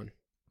underweight on?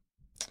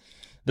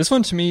 This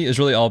one to me is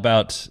really all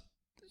about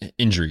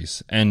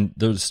injuries. And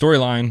the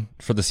storyline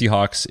for the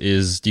Seahawks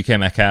is DK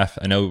Metcalf.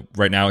 I know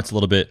right now it's a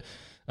little bit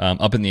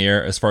up in the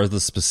air as far as the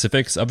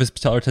specifics of his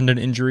patellar tendon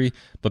injury,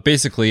 but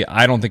basically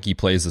I don't think he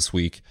plays this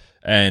week.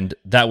 And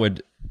that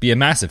would be a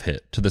massive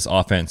hit to this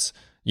offense.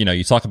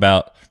 You talk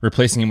about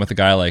replacing him with a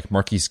guy like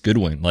Marquise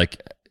Goodwin.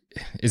 Like,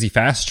 is he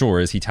fast?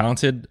 Sure. Is he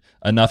talented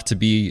enough to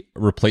be a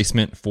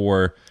replacement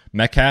for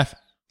Metcalf?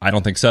 I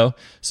don't think so.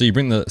 So you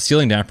bring the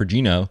ceiling down for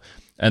Geno.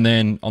 And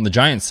then on the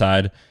Giants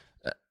side,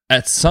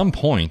 at some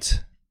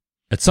point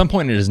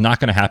it is not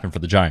going to happen for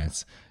the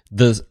Giants.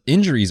 The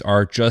injuries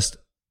are just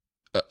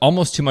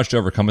almost too much to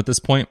overcome at this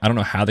point. I don't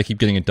know how they keep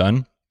getting it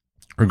done.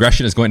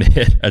 Regression is going to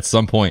hit at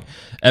some point.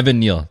 Evan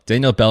Neal,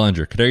 Daniel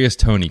Bellinger, Kadarius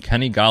Toney,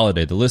 Kenny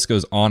Golladay, the list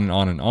goes on and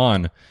on and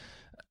on.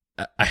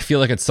 I feel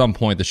like at some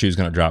point the shoe's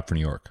going to drop for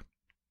New York.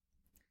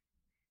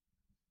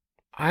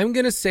 I'm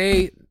going to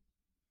say,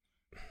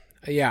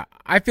 yeah,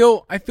 I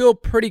feel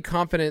pretty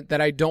confident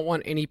that I don't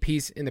want any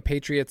piece in the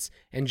Patriots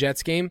and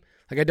Jets game.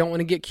 Like, I don't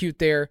want to get cute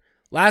there.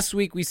 Last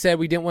week we said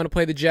we didn't want to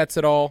play the Jets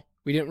at all.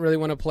 We didn't really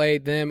want to play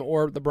them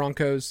or the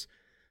Broncos.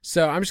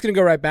 So I'm just going to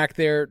go right back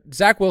there.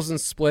 Zach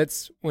Wilson's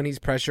splits when he's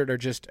pressured are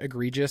just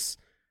egregious.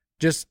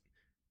 Just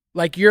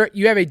like you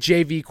have a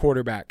JV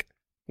quarterback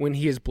when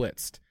he is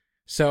blitzed.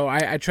 So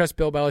I trust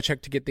Bill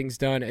Belichick to get things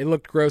done. It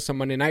looked gross on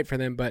Monday night for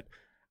them, but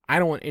I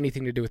don't want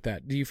anything to do with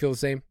that. Do you feel the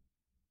same?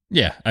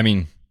 Yeah, I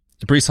mean,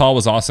 Breece Hall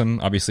was awesome.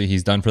 Obviously,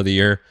 he's done for the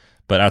year.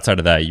 But outside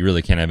of that, you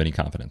really can't have any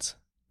confidence.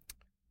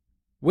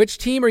 Which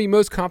team are you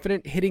most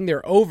confident hitting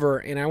their over?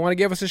 And I want to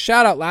give us a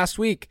shout out. Last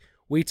week,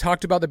 we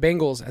talked about the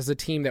Bengals as a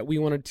team that we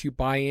wanted to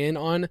buy in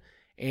on,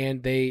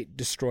 and they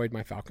destroyed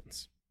my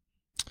Falcons.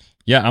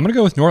 Yeah, I'm going to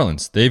go with New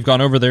Orleans. They've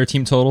gone over their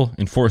team total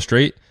in 4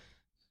 straight.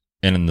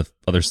 And in the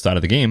other side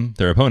of the game,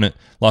 their opponent,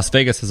 Las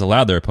Vegas, has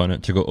allowed their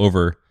opponent to go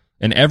over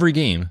in every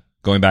game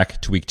going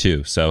back to week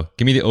 2. So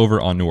give me the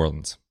over on New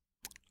Orleans.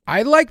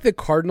 I like the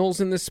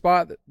Cardinals in this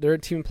spot. Their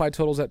team implied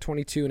totals at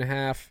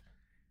 22.5.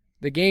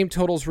 The game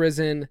total's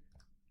risen.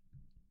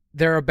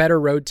 They're a better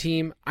road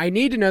team. I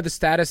need to know the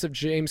status of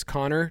James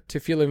Conner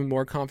to feel even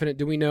more confident.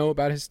 Do we know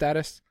about his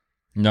status?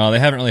 No, they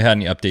haven't really had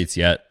any updates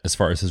yet as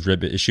far as his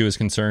rib issue is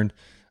concerned.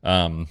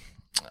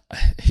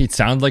 He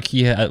sounded like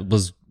he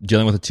was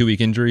dealing with a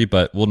 2-week injury,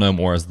 but we'll know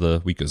more as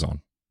the week goes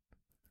on.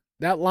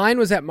 That line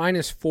was at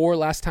 -4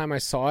 last time I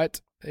saw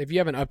it. If you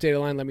have an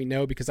updated line, let me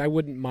know, because I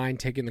wouldn't mind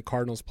taking the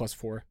Cardinals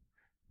 +4.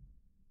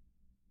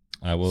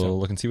 I will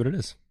look and see what it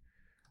is.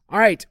 All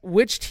right,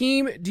 which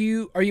team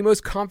are you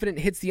most confident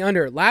hits the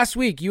under? Last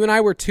week, you and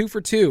I were 2 for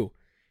 2.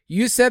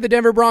 You said the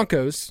Denver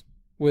Broncos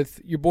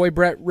with your boy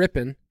Brett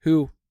Rippin,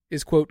 who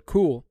is, quote,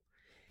 cool.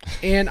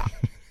 And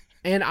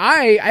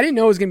I didn't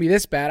know it was going to be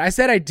this bad. I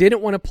said I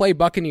didn't want to play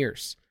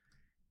Buccaneers.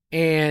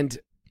 And,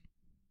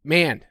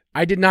 man,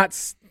 I did not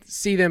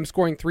see them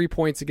scoring 3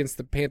 points against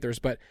the Panthers,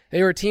 but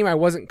they were a team I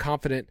wasn't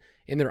confident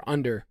in their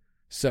under.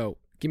 So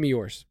give me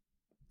yours.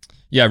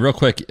 Yeah, real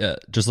quick,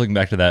 just looking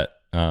back to that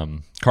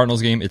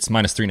Cardinals game, it's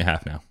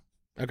 -3.5 now.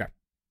 Okay.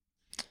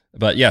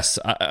 But yes,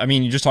 I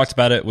mean, you just talked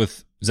about it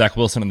with Zach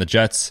Wilson and the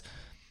Jets.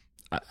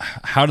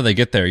 How do they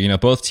get there? You know,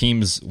 both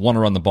teams want to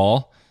run the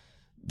ball.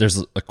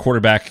 There's a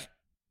quarterback,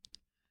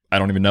 I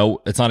don't even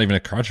know. It's not even a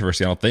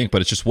controversy, I don't think,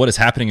 but it's just what is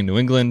happening in New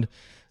England.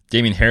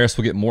 Damian Harris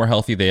will get more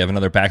healthy. They have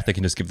another back they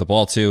can just give the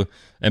ball to.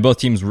 And both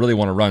teams really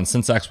want to run.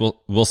 Since Zach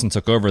Wilson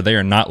took over, they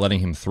are not letting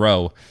him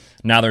throw.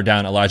 Now they're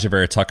down Elijah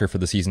Vera Tucker for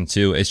the season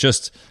too. It's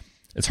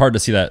hard to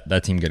see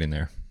that team getting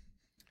there.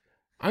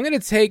 I'm going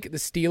to take the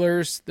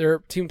Steelers. Their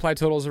team play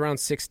total is around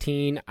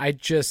 16. I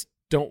just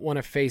don't want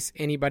to face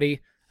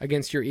anybody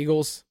against your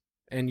Eagles,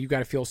 and you got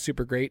to feel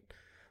super great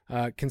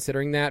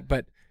considering that.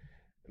 But,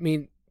 I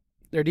mean,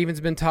 their defense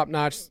has been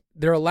top-notch.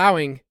 They're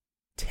allowing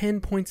 10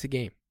 points a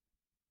game.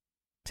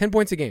 10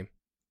 points a game.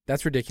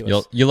 That's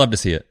ridiculous. You'll love to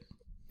see it.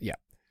 Yeah.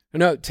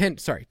 No, 10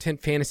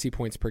 fantasy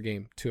points per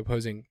game to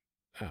opposing.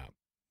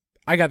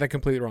 I got that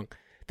completely wrong.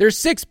 They're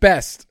 6th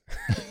best.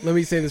 Let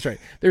me say this right.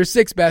 They're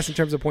 6th best in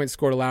terms of points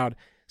scored allowed.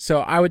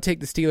 So I would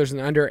take the Steelers in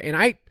the under.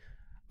 And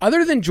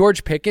other than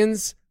George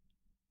Pickens,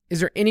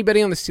 is there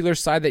anybody on the Steelers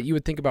side that you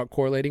would think about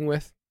correlating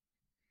with?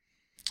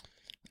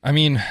 I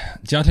mean,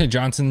 Deontay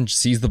Johnson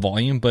sees the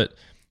volume, but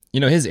you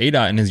know, his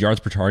ADOT and his yards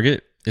per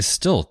target is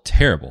still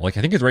terrible. Like,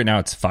 I think right now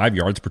it's 5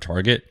 yards per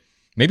target.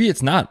 Maybe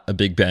it's not a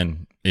Big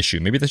Ben issue.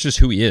 Maybe that's just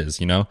who he is,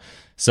 you know?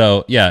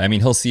 So yeah, I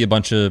mean, he'll see a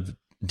bunch of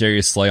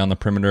Darius Slay on the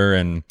perimeter,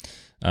 and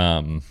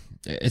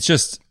it's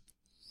just,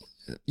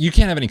 you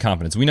can't have any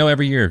confidence. We know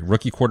every year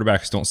rookie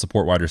quarterbacks don't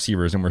support wide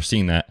receivers, and we're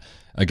seeing that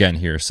again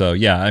here. So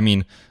yeah, I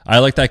mean, I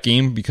like that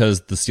game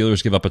because the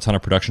Steelers give up a ton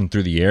of production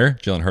through the air.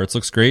 Jalen Hurts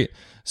looks great.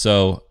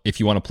 So if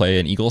you want to play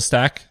an Eagles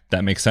stack,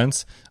 that makes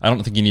sense. I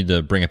don't think you need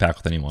to bring it back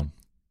with anyone.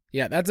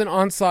 Yeah, that's an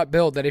onslaught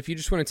build that if you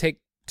just want to take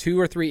 2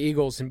 or 3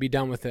 Eagles and be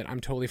done with it, I'm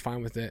totally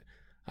fine with it.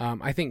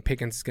 I think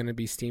Pickens is going to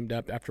be steamed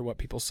up after what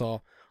people saw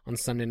on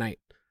Sunday night.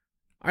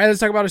 All right,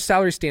 let's talk about our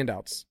salary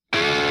standouts.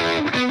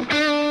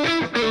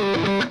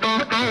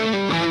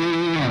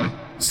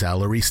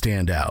 Salary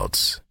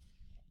standouts.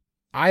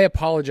 I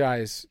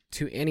apologize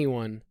to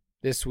anyone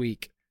this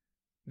week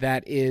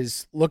that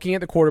is looking at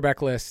the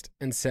quarterback list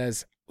and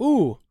says,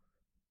 ooh,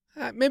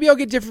 maybe I'll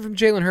get different from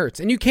Jalen Hurts.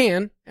 And you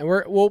can, and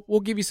we'll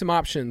give you some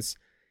options.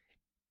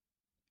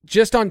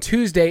 Just on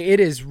Tuesday, it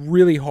is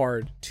really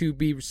hard to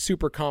be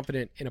super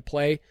confident in a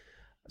play.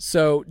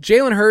 So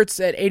Jalen Hurts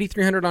at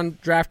 8,300 on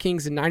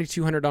DraftKings and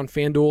 9,200 on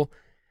FanDuel.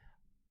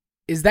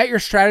 Is that your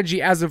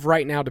strategy as of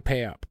right now to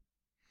pay up?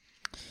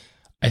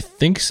 I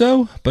think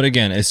so, but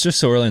again, it's just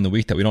so early in the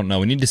week that we don't know.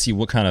 We need to see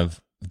what kind of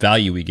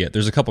value we get.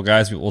 There's a couple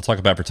guys we'll talk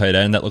about for tight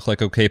end that look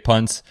like okay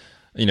punts.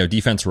 You know,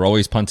 defense, we're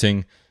always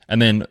punting. And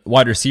then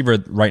wide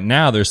receiver, right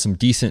now, there's some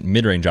decent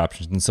mid-range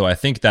options. And so I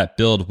think that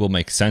build will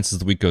make sense as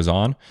the week goes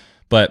on.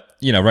 But,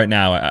 you know, right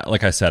now,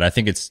 like I said, I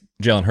think it's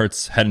Jalen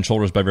Hurts head and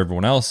shoulders above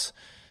everyone else.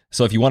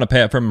 So if you want to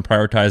pay up for him and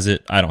prioritize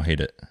it, I don't hate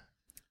it.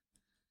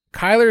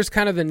 Kyler's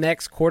kind of the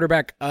next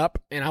quarterback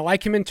up, and I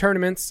like him in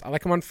tournaments. I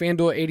like him on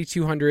FanDuel at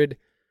 8,200.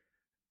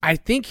 I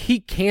think he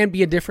can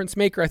be a difference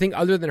maker. I think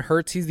other than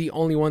Hurts, he's the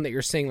only one that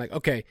you're saying, like,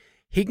 okay,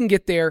 he can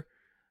get there.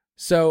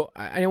 So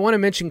I want to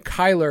mention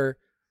Kyler.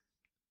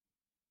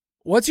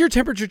 What's your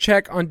temperature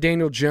check on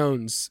Daniel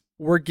Jones?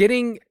 We're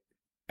getting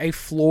a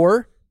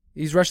floor.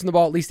 He's rushing the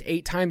ball at least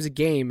 8 times a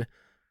game.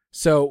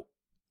 So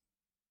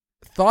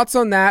thoughts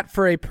on that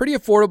for a pretty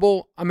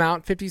affordable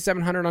amount,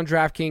 $5,700 on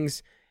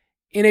DraftKings,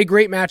 in a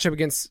great matchup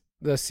against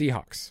the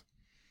Seahawks?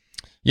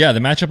 Yeah, the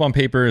matchup on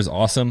paper is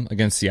awesome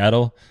against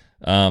Seattle.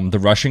 The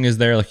rushing is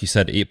there, like you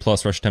said,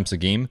 8+ rush attempts a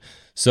game.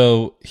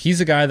 So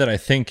he's a guy that I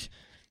think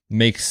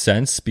makes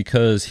sense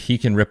because he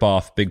can rip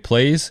off big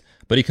plays,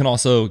 but he can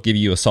also give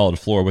you a solid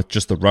floor with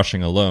just the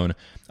rushing alone.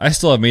 I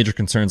still have major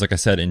concerns, like I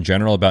said, in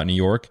general about New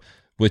York,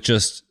 with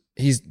just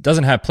he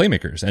doesn't have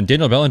playmakers. And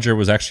Daniel Bellinger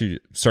was actually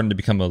starting to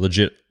become a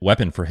legit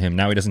weapon for him.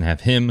 Now he doesn't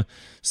have him.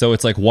 So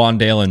it's like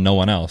Wandale and no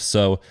one else.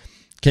 So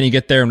can he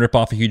get there and rip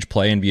off a huge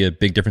play and be a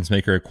big difference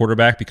maker at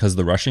quarterback because of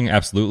the rushing?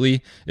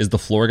 Absolutely. Is the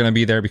floor going to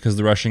be there because of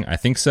the rushing? I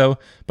think so.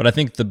 But I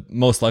think the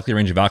most likely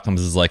range of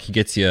outcomes is like he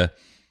gets you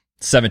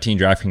 17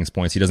 DraftKings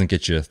points. He doesn't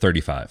get you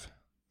 35.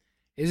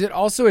 Is it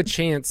also a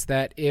chance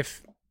that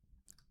if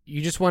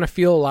you just want to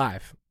feel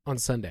alive, on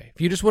Sunday.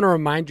 If you just want to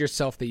remind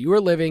yourself that you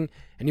are living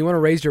and you want to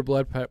raise your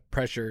blood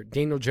pressure,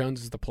 Daniel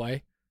Jones is the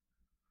play.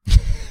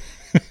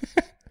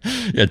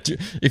 Yeah,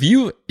 if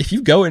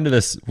you go into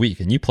this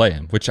week and you play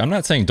him, which I'm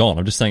not saying don't,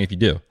 I'm just saying if you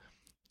do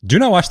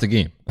not watch the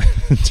game.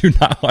 Do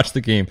not watch the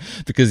game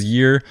because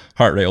your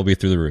heart rate will be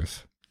through the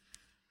roof.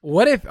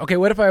 What if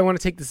I want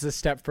to take this a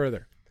step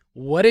further?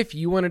 What if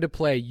you wanted to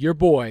play your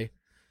boy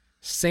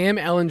Sam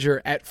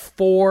Ehlinger at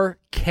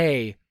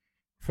 4K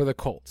for the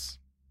Colts?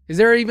 Is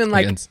there even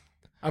like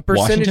a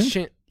percentage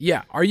chance?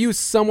 Yeah. Are you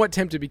somewhat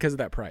tempted because of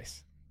that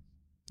price?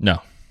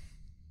 No.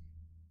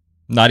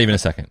 Not even a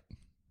second.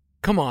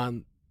 Come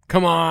on.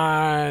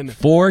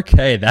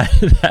 4K.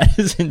 That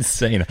is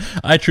insane.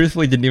 I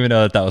truthfully didn't even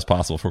know that was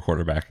possible for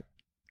quarterback.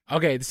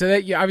 Okay. So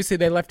that obviously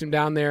they left him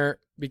down there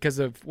because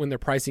of when their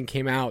pricing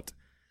came out.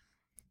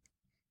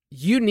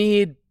 You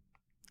need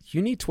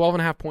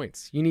 12.5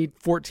 points. You need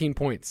 14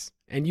 points.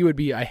 And you would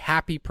be a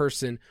happy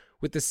person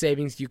with the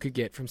savings you could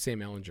get from Sam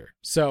Ehlinger.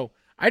 So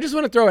I just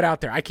want to throw it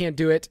out there. I can't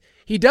do it.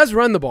 He does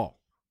run the ball.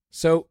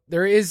 So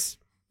there is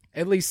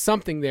at least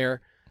something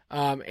there.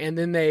 And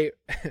then they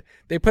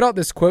put out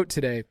this quote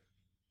today.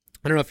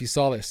 I don't know if you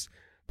saw this,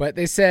 but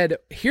they said,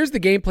 here's the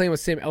game plan with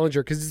Sam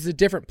Ehlinger because it's a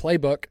different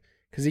playbook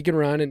because he can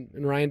run and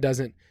Ryan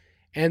doesn't.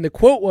 And the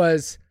quote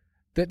was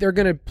that they're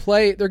going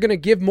to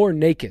give more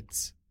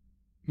nakeds,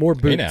 more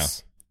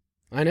boots.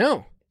 I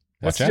know.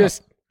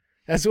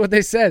 That's what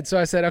they said. So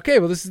I said, okay,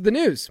 well, this is the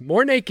news.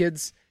 More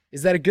nakeds.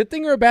 Is that a good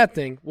thing or a bad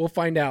thing? We'll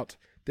find out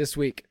this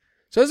week.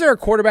 So those are our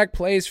quarterback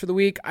plays for the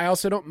week. I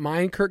also don't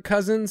mind Kirk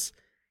Cousins.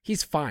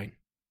 He's fine.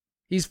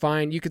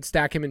 You could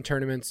stack him in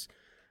tournaments.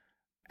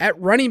 At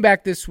running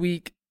back this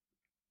week,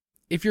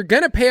 if you're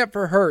going to pay up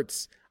for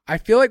Hurts, I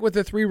feel like with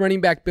the 3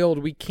 running back build,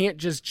 we can't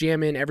just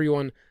jam in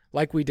everyone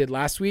like we did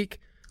last week.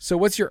 So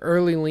what's your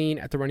early lean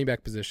at the running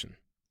back position?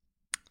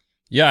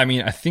 Yeah, I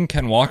mean, I think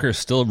Ken Walker is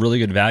still a really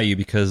good value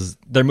because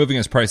they're moving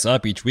his price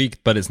up each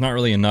week, but it's not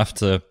really enough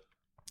to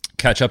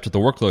catch up to the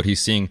workload he's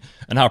seeing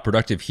and how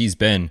productive he's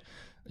been.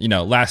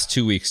 Last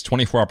 2 weeks,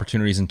 24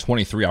 opportunities and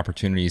 23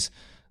 opportunities,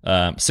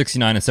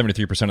 69 and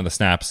 73% of the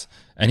snaps,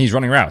 and he's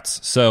running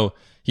routes. So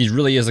he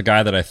really is a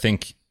guy that I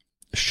think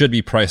should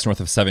be priced north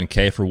of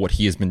 7K for what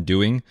he has been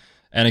doing.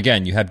 And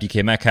again, you have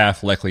DK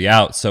Metcalf likely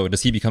out, so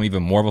does he become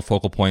even more of a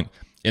focal point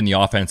in the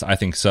offense? I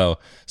think so.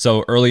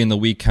 So early in the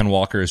week, Ken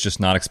Walker is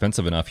just not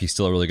expensive enough. He's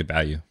still a really good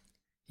value.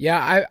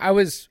 Yeah, I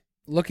was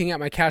looking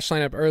at my cash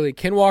lineup early.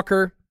 Ken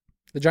Walker,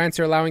 the Giants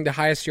are allowing the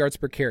highest yards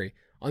per carry.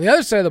 On the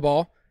other side of the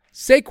ball,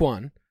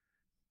 Saquon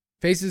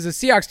faces a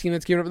Seahawks team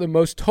that's given up the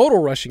most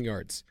total rushing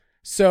yards.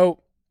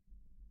 So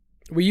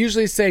we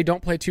usually say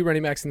don't play 2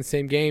 running backs in the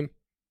same game.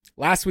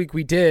 Last week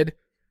we did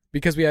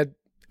because we had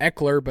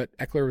Eckler, but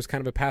Eckler was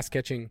kind of a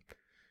pass-catching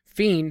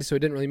fiend, so it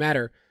didn't really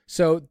matter.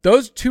 So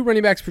those 2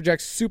 running backs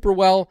project super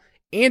well,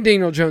 and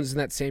Daniel Jones in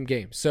that same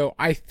game. So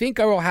I think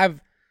I will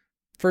have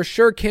for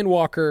sure Ken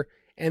Walker,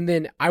 and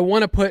then I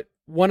want to put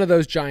one of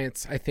those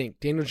Giants, I think.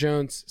 Daniel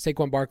Jones,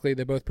 Saquon Barkley,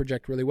 they both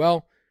project really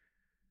well.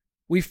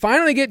 We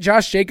finally get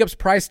Josh Jacobs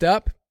priced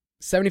up,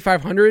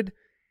 $7,500,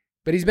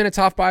 but he's been a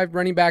top 5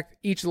 running back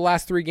each of the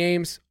last 3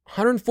 games,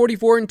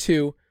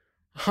 144-2,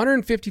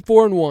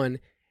 154-1,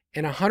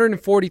 and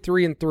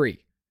 143-3.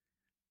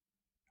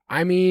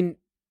 I mean,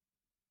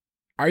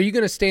 are you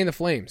going to stay in the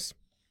Flames?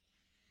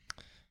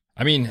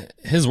 I mean,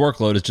 his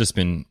workload has just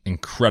been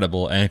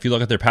incredible. And if you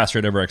look at their pass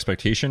rate over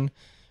expectation,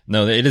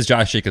 no, it is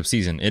Josh Jacobs'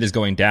 season. It is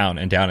going down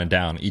and down and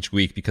down each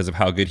week because of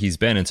how good he's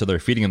been. And so they're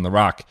feeding him the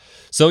rock.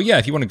 So yeah,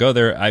 if you want to go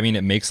there, I mean,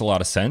 it makes a lot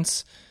of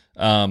sense.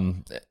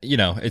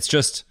 It's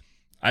just,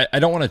 I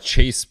don't want to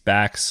chase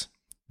backs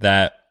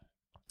that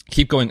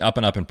keep going up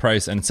and up in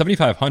price. And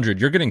 7,500,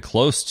 you're getting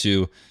close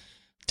to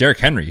Derrick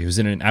Henry, who's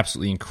in an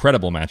absolutely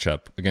incredible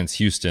matchup against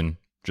Houston.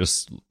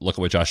 Just look at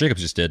what Josh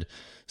Jacobs just did.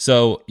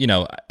 So,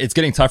 it's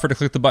getting tougher to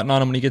click the button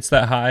on him when he gets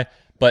that high.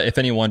 But if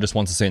anyone just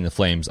wants to stay in the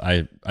Flames,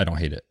 I don't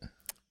hate it.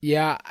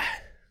 Yeah,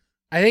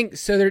 I think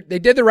so. They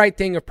did the right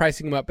thing of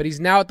pricing him up, but he's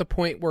now at the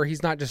point where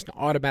he's not just an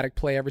automatic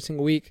play every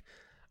single week.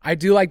 I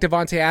do like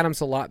Devontae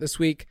Adams a lot this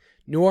week.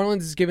 New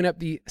Orleans has given up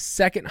the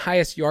 2nd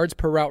highest yards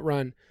per route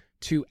run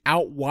to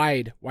out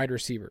wide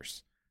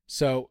receivers.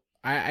 So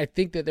I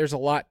think that there's a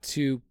lot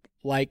to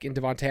like in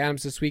Devontae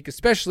Adams this week,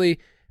 especially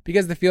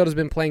because the field has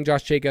been playing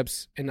Josh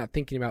Jacobs and not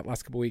thinking about it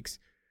last couple weeks.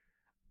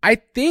 I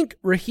think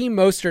Raheem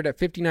Mostert at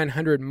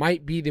 5,900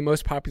 might be the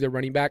most popular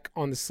running back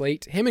on the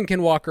slate. Him and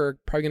Ken Walker are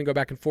probably going to go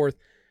back and forth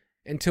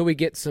until we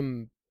get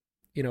some,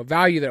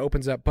 value that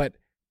opens up. But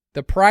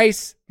the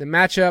price, the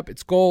matchup,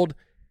 it's gold.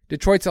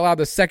 Detroit's allowed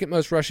the 2nd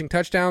most rushing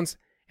touchdowns,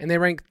 and they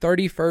rank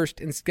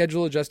 31st in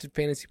schedule-adjusted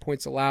fantasy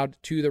points allowed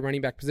to the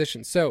running back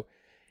position. So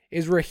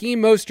is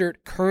Raheem Mostert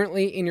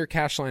currently in your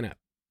cash lineup?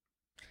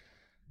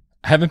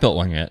 I haven't built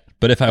one yet,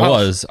 but if I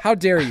was... How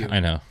dare you? I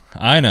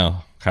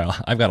know. Kyle,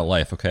 I've got a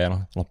life, okay?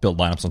 I don't build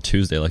lineups on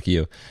Tuesday like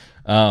you.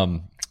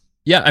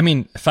 Yeah, I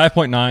mean,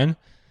 5.9,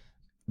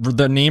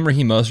 the name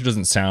Raheem Mostert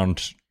doesn't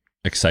sound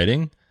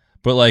exciting,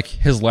 but like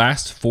his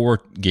last 4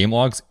 game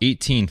logs,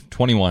 18,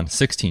 21,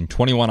 16,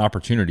 21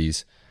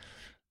 opportunities,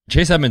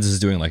 Chase Edmonds is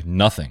doing like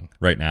nothing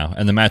right now,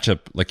 and the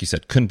matchup, like you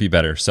said, couldn't be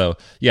better. So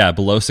yeah,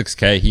 below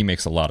 6K, he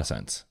makes a lot of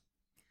sense.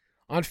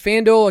 On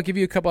FanDuel, I'll give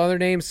you a couple other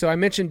names. So I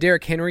mentioned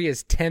Derrick Henry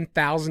is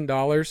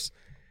 $10,000.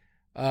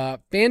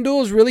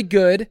 FanDuel is really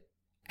good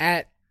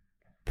at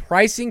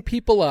pricing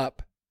people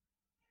up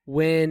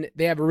when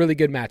they have a really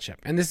good matchup.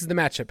 And this is the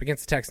matchup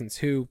against the Texans,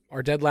 who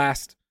are dead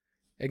last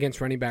against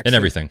running backs. And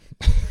everything.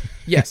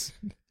 Yes.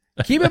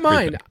 Keep in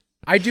mind,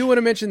 I do want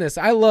to mention this.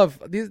 I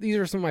love, these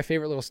are some of my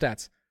favorite little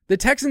stats. The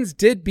Texans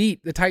did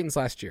beat the Titans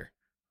last year.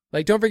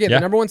 Like, don't forget, the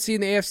number 1 seed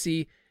in the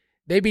AFC,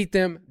 they beat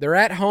them. They're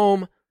at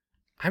home.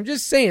 I'm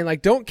just saying,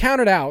 like, don't count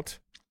it out,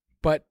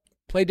 but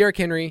play Derrick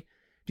Henry.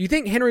 Do you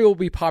think Henry will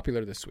be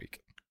popular this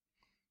week?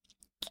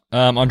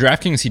 On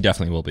DraftKings, he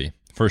definitely will be,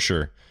 for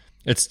sure.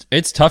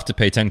 It's tough to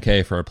pay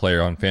 $10K for a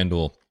player on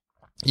FanDuel,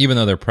 even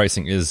though their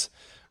pricing is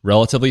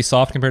relatively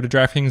soft compared to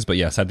DraftKings. But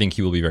yes, I think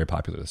he will be very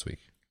popular this week.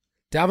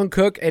 Dalvin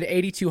Cook at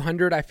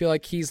 8,200. I feel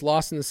like he's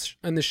lost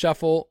in the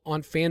shuffle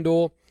on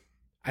FanDuel.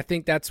 I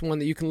think that's one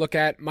that you can look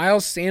at.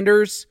 Miles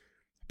Sanders,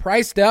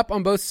 priced up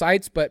on both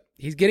sites, but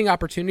he's getting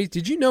opportunities.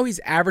 Did you know he's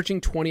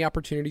averaging 20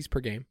 opportunities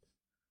per game?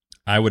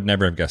 I would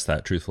never have guessed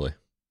that, truthfully.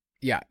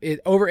 Yeah,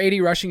 over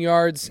 80 rushing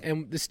yards.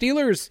 And the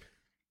Steelers,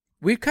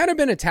 we've kind of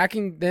been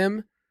attacking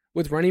them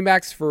with running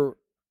backs for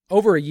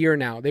over a year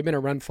now. They've been a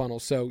run funnel.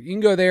 So you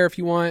can go there if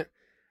you want.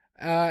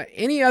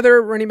 Any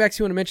other running backs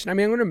you want to mention? I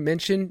mean, I'm going to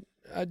mention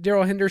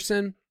Darrell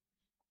Henderson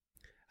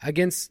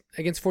against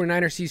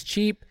 49ers. He's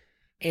cheap,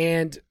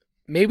 and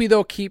maybe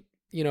they'll keep,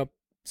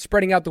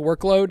 spreading out the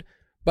workload.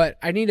 But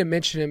I need to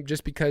mention him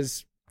just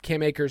because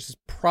Cam Akers is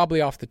probably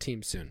off the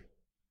team soon.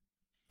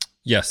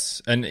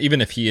 Yes, and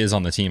even if he is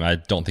on the team, I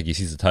don't think he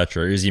sees a touch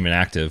or is even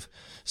active.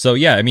 So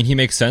yeah, I mean, he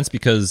makes sense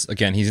because,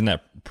 again, he's in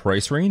that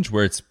price range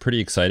where it's pretty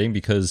exciting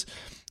because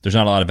there's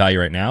not a lot of value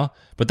right now.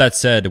 But that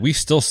said, we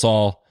still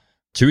saw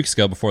 2 weeks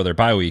ago before their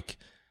bye week,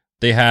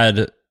 they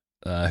had,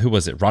 who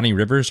was it, Ronnie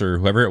Rivers or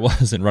whoever it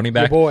was in running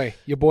back?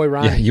 Your boy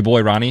Ronnie. Yeah, your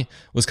boy Ronnie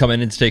was coming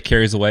in to take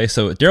carries away.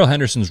 So Darrell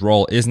Henderson's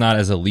role is not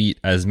as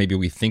elite as maybe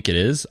we think it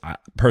is.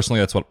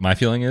 Personally, that's what my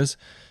feeling is.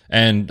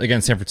 And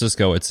again, San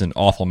Francisco, it's an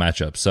awful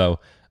matchup. So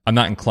I'm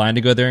not inclined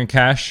to go there in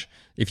cash.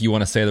 If you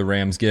want to say the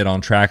Rams get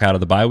on track out of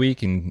the bye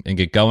week and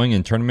get going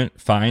in tournament,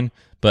 fine.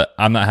 But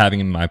I'm not having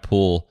him in my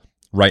pool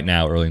right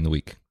now early in the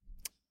week.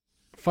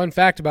 Fun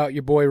fact about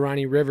your boy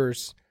Ronnie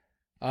Rivers.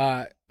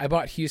 I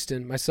bought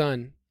Houston, my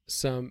son,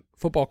 some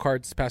football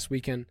cards this past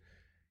weekend,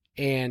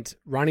 and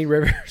Ronnie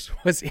Rivers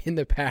was in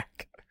the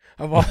pack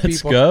of all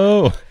people.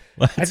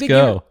 Let's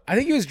go. I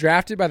think he was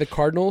drafted by the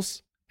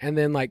Cardinals and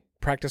then like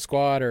practice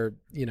squad or,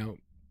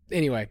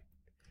 anyway.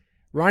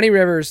 Ronnie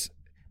Rivers,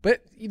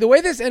 but the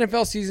way this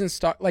NFL season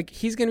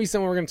he's going to be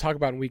someone we're going to talk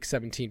about in week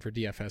 17 for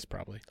DFS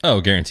probably.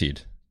 Oh,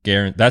 guaranteed.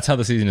 That's how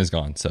the season is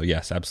gone. So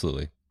yes,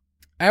 absolutely.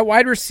 At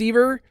wide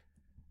receiver,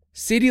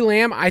 CeeDee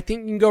Lamb, I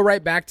think you can go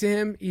right back to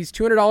him. He's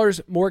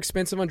 $200 more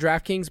expensive on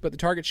DraftKings, but the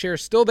target share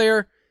is still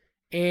there,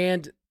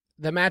 and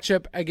the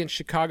matchup against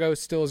Chicago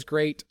still is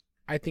great.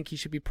 I think he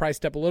should be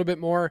priced up a little bit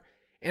more,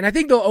 and I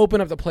think they'll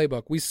open up the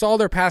playbook. We saw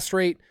their pass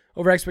rate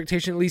over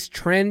expectation at least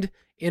trend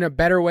in a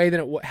better way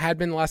than it had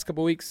been the last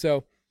couple of weeks,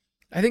 so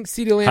I think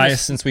CeeDee Lamb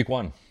highest since week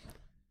 1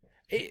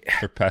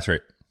 for pass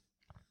rate.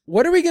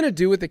 What are we going to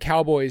do with the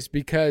Cowboys?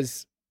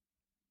 Because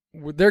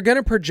they're going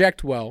to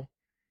project well,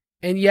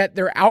 and yet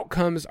their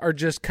outcomes are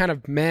just kind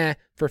of meh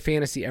for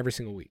fantasy every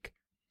single week.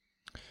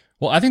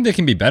 Well, I think they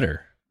can be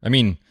better. I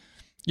mean,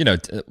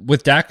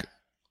 with Dak,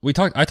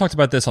 I talked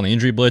about this on the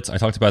Injury Blitz. I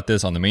talked about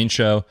this on the main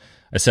show.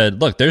 I said,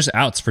 look, there's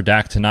outs for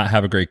Dak to not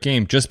have a great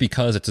game just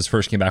because it's his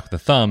first game back with a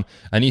thumb.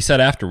 And he said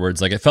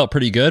afterwards, it felt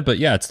pretty good, but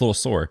yeah, it's a little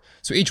sore.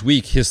 So each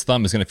week, his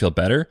thumb is going to feel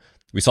better.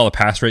 We saw the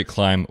pass rate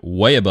climb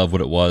way above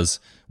what it was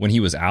when he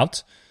was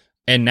out.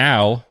 And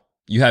now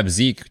you have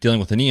Zeke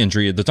dealing with a knee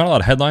injury. There's not a lot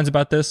of headlines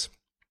about this.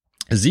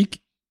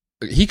 Zeke,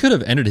 he could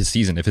have ended his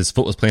season if his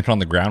foot was planted on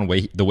the ground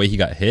the way he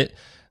got hit.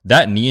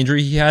 That knee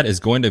injury he had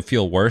is going to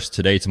feel worse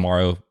today,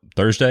 tomorrow,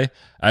 Thursday.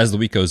 As the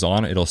week goes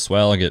on, it'll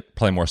swell and get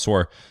probably more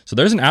sore. So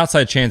there's an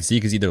outside chance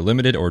Zeke is either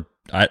limited or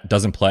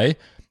doesn't play.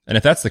 And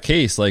if that's the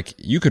case,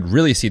 you could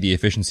really see the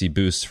efficiency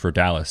boost for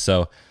Dallas.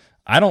 So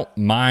I don't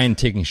mind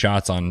taking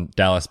shots on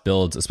Dallas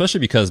builds,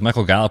 especially because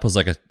Michael Gallup was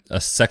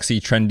a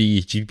sexy, trendy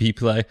GP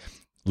play.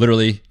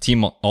 Literally,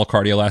 team all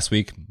cardio last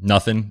week,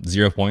 nothing,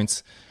 0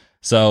 points.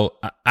 So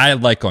I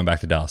like going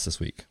back to Dallas this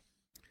week.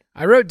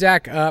 I wrote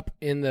Dak up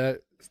in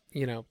the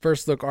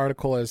first look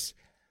article as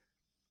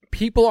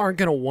people aren't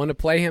going to want to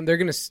play him. They're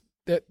going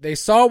to they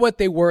saw what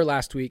they were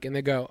last week and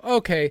they go,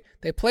 okay,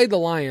 they played the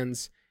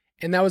Lions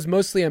and that was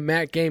mostly a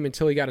mat game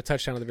until he got a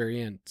touchdown at the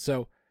very end.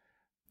 So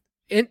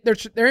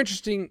they're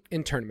interesting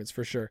in tournaments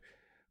for sure.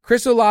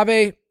 Chris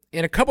Olave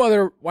and a couple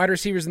other wide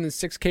receivers in the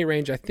 6K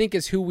range, I think,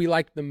 is who we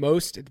liked the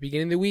most at the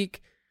beginning of the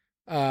week.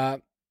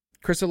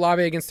 Chris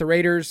Olave against the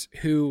Raiders,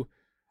 who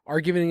are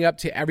giving it up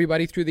to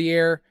everybody through the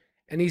air,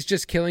 and he's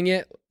just killing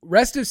it.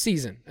 Rest of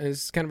season, and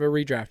this is kind of a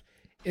redraft,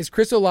 is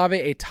Chris Olave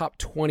a top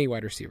 20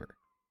 wide receiver?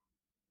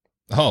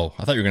 Oh,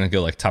 I thought you were going to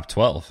go top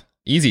 12.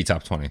 Easy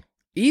top 20.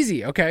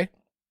 Easy. Okay.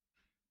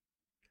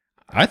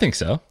 I think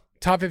so.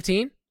 Top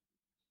 15?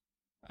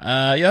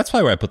 Yeah, that's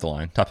probably where I put the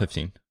line. Top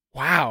 15.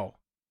 Wow.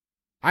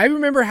 I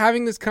remember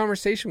having this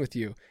conversation with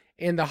you,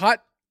 and the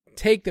hot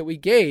take that we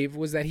gave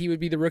was that he would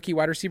be the rookie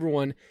wide receiver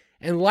 1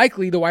 and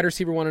likely the wide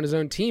receiver 1 on his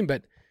own team.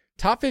 But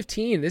top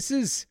 15,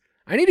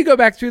 I need to go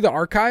back through the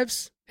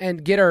archives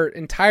and get our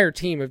entire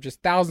team of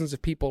just thousands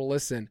of people to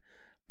listen.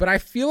 But I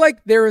feel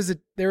like there was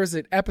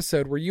an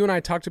episode where you and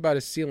I talked about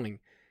his ceiling.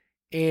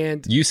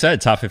 And you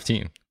said top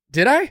 15.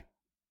 Did I?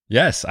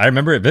 Yes, I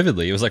remember it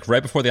vividly. It was like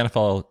right before the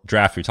NFL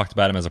draft. We talked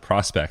about him as a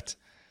prospect.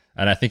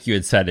 And I think you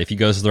had said if he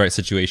goes to the right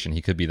situation,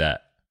 he could be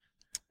that.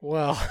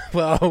 Well.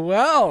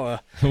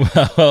 Well,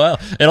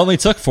 it only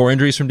took 4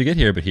 injuries for him to get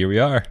here, but here we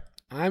are.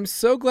 I'm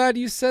so glad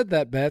you said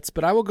that, Betts,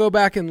 but I will go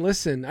back and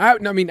listen. I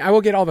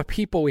will get all the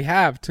people we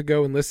have to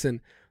go and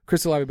listen,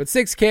 Chris Olave. But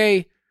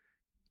 $6K,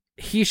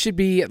 he should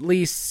be at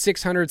least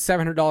 $600,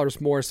 $700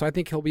 more, so I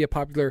think he'll be a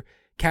popular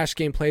cash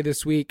game play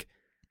this week.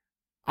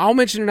 I'll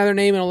mention another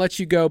name and I'll let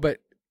you go, but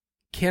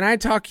can I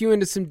talk you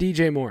into some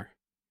DJ Moore?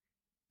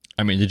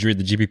 I mean, did you read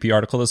the GPP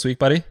article this week,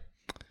 buddy?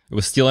 It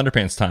was Steel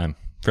Underpants time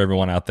for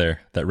everyone out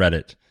there that read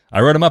it.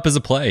 I wrote him up as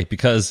a play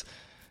because,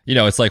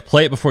 it's like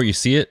play it before you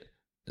see it.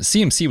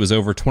 CMC was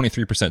over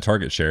 23%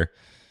 target share.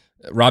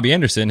 Robbie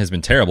Anderson has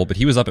been terrible, but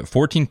he was up at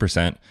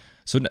 14%.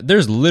 So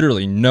there's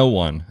literally no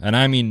one, and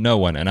I mean no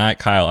one, and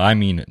I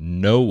mean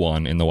no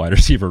one in the wide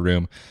receiver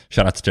room,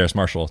 shout out to Terrace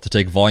Marshall, to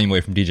take volume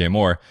away from DJ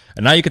Moore.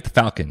 And now you get the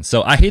Falcons.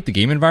 So I hate the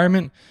game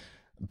environment,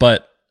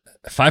 but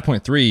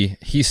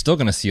 5.3, he's still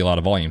going to see a lot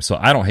of volume. So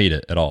I don't hate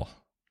it at all.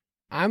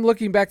 I'm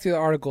looking back to the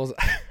articles.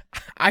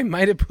 I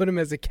might have put him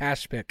as a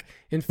cash pick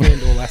in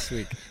FanDuel last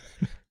week.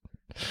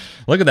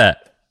 Look at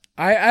that.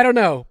 I don't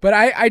know, but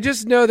I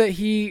just know that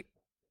he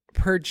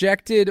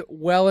projected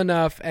well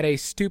enough at a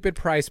stupid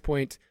price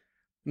point.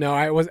 No,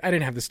 I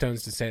didn't have the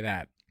stones to say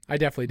that. I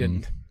definitely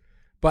didn't.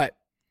 But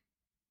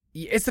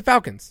it's the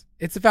Falcons.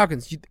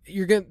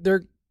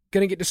 They're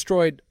gonna get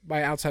destroyed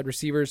by outside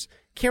receivers.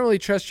 Can't really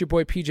trust your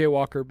boy PJ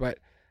Walker, but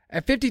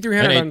at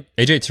 5,300 on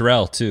AJ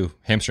Terrell too,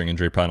 hamstring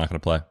injury, probably not gonna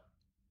play.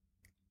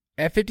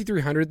 At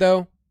 5,300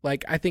 though,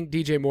 I think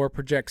DJ Moore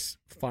projects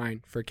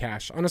fine for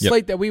cash on a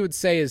slate that we would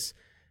say is,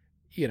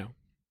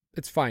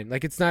 it's fine.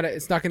 It's not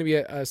going to be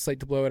a slate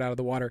to blow it out of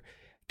the water.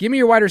 Give me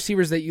your wide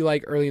receivers that you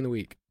like early in the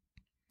week.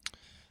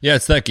 Yeah,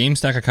 it's that game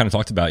stack I kind of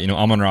talked about.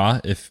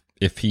 Amon-Ra,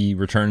 if he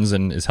returns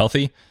and is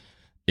healthy,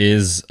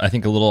 is I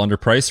think a little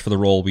underpriced for the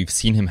role we've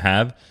seen him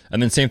have. And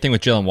then same thing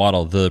with Jalen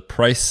Waddle. The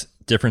price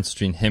difference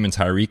between him and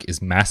Tyreek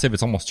is massive.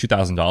 It's almost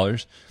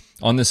 $2,000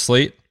 on this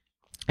slate.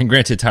 And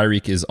granted,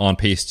 Tyreek is on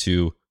pace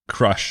to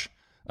crush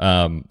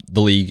the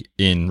league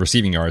in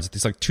receiving yards.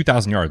 It's like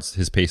 2,000 yards.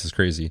 His pace is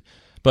crazy.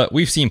 But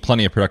we've seen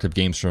plenty of productive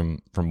games from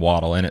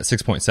Waddle, and at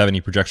 6.7, he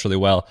projects really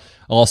well.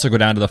 I'll also go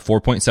down to the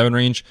 4.7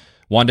 range.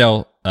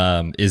 Wan'Dale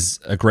is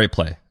a great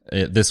play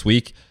this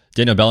week.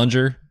 Daniel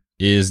Bellinger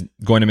is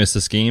going to miss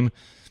this game.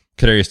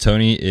 Kadarius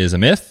Toney is a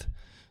myth.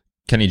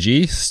 Kenny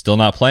G still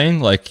not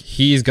playing.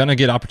 He's going to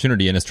get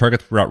opportunity, and his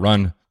target route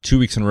run 2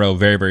 weeks in a row,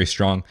 very, very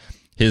strong.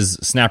 His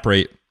snap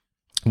rate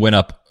went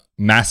up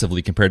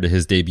massively compared to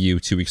his debut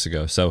 2 weeks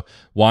ago. So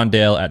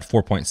Wan'Dale at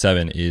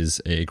 4.7 is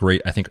a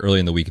great, I think, early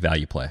in the week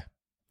value play.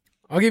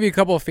 I'll give you a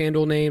couple of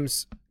FanDuel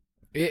names.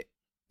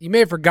 You may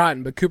have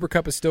forgotten, but Cooper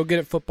Kupp is still good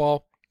at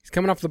football. He's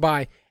coming off the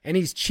bye, and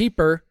he's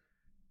cheaper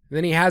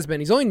than he has been.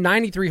 He's only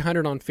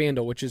 9,300 on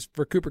FanDuel, which is,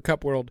 for Cooper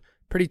Kupp world,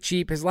 pretty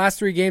cheap. His last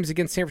 3 games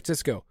against San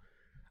Francisco,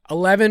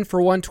 11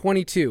 for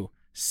 122,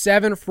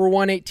 7 for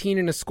 118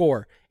 in a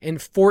score,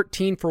 and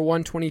 14 for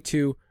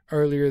 122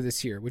 earlier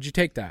this year. Would you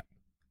take that?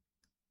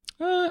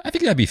 I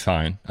think that'd be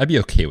fine. I'd be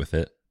okay with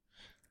it.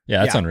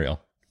 Yeah, that's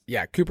unreal.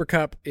 Yeah, Cooper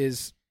Kupp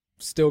is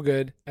still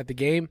good at the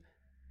game.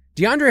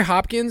 DeAndre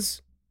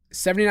Hopkins,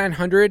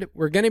 7,900.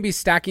 We're going to be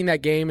stacking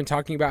that game and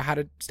talking about how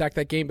to stack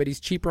that game, but he's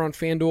cheaper on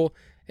FanDuel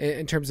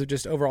in terms of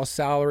just overall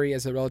salary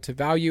as a relative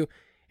value.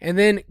 And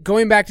then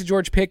going back to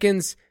George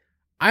Pickens,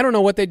 I don't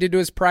know what they did to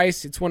his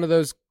price. It's one of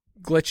those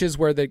glitches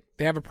where they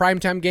have a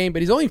primetime game,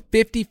 but he's only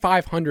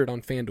 5,500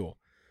 on FanDuel.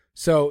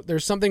 So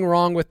there's something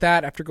wrong with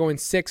that after going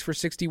 6 for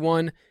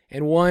 61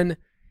 and 1.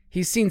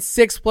 He's seen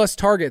 6+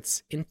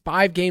 targets in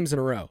 5 games in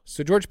a row.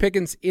 So George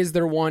Pickens is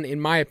their one, in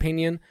my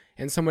opinion,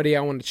 and somebody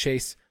I want to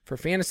chase for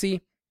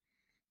fantasy.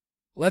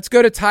 Let's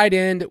go to tight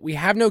end. We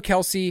have no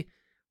Kelsey.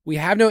 We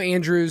have no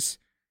Andrews.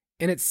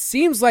 And it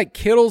seems like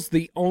Kittle's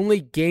the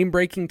only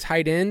game-breaking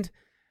tight end.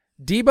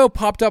 Debo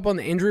popped up on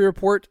the injury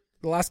report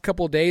the last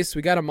couple of days, so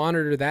we got to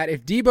monitor that.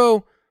 If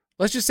Debo,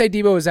 let's just say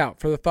Debo is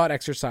out for the thought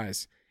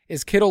exercise,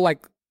 is Kittle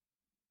like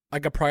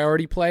a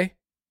priority play?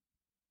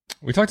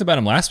 We talked about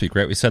him last week,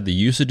 right? We said the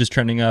usage is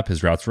trending up,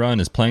 his routes run,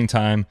 his playing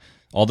time,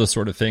 all those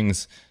sort of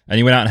things. And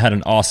he went out and had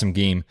an awesome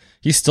game.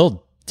 He's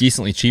still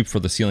decently cheap for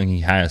the ceiling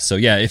he has. So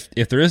yeah,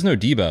 if there is no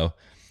Debo,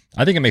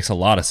 I think it makes a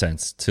lot of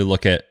sense to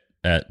look at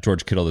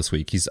George Kittle this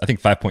week. He's, I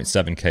think,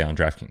 5.7K on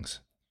DraftKings.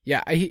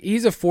 Yeah,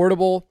 he's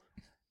affordable.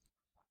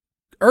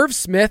 Irv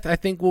Smith, I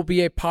think, will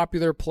be a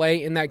popular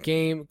play in that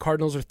game.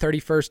 Cardinals are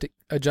 31st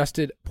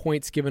adjusted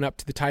points given up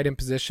to the tight end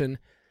position.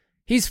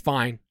 He's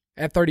fine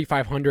at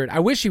 3,500. I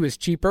wish he was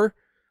cheaper,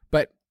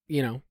 but,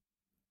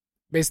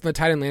 based on the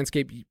tight end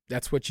landscape,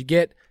 that's what you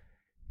get.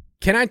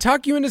 Can I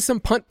talk you into some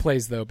punt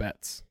plays, though,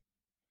 Betts?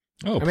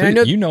 Oh, I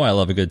know I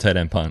love a good tight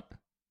end punt.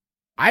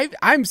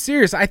 I'm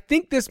serious. I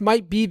think this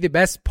might be the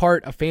best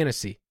part of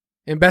fantasy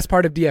and best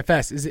part of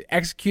DFS is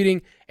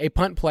executing a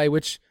punt play,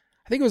 which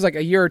I think it was like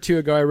a year or two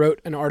ago I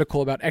wrote an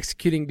article about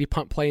executing the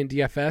punt play in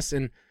DFS,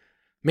 and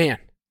man,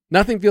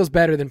 nothing feels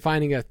better than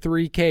finding a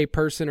 3K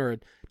person or a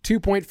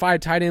 2.5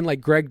 tight end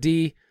like Greg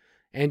D,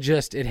 and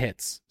just it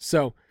hits.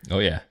 So, oh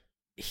yeah,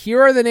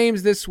 here are the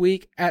names this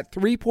week. At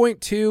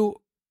 3.2,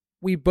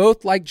 we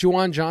both like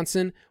Juwan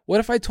Johnson. What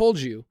if I told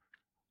you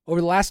over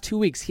the last 2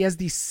 weeks he has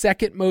the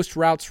second most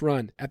routes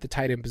run at the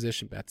tight end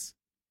position, Betts?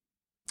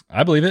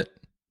 I believe it.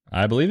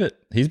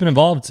 He's been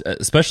involved,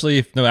 especially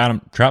if no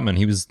Adam Troutman.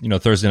 He was,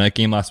 Thursday night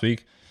game last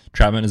week.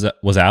 Troutman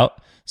was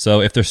out. So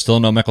if there's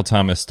still no Michael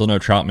Thomas, still no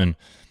Troutman,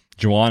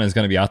 Juwan is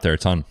going to be out there a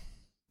ton.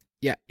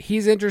 Yeah,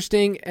 he's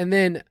interesting. And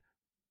then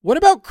what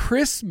about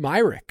Chris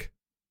Myrick?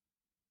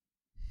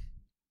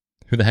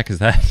 Who the heck is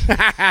that?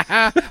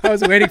 I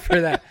was waiting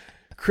for that.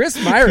 Chris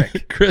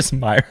Myrick. Chris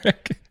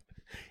Myrick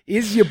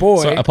is your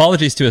boy. So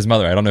apologies to his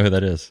mother. I don't know who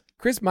that is.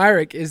 Chris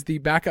Myrick is the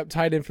backup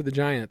tight end for the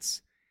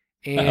Giants.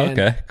 And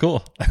okay,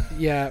 cool.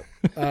 Yeah.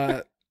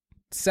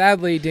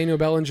 Sadly, Daniel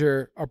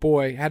Bellinger, our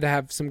boy, had to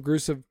have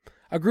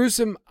a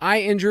gruesome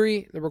eye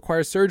injury that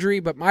requires surgery,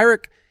 but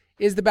Myrick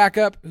is the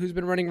backup who's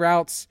been running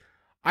routes.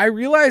 I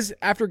realized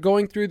after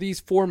going through these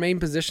four main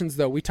positions,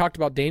 though, we talked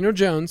about Daniel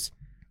Jones,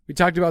 we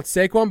talked about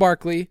Saquon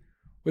Barkley,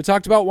 we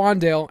talked about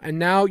Wan'Dale, and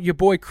now your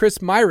boy Chris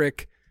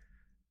Myrick.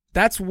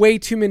 That's way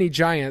too many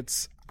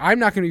Giants. I'm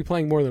not going to be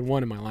playing more than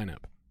one in my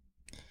lineup.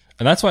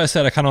 And that's why I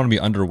said I kind of want to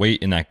be underweight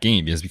in that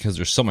game, because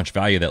there's so much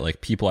value that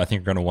like people I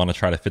think are going to want to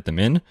try to fit them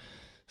in.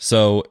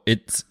 So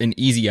it's an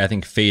easy, I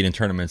think, fade in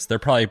tournaments. They're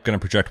probably going to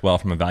project well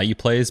from a value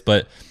plays,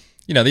 but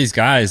these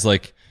guys,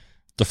 like,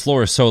 the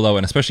floor is so low,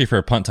 and especially for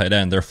a punt tight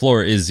end, their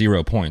floor is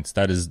 0 points.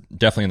 That is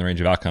definitely in the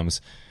range of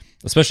outcomes,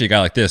 especially a guy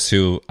like this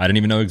who I didn't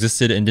even know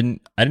existed and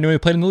I didn't know he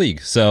played in the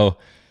league. So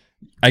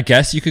I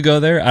guess you could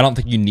go there. I don't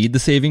think you need the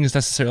savings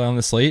necessarily on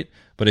the slate,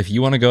 but if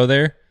you want to go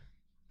there,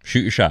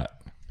 shoot your shot.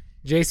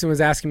 Jason was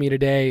asking me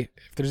today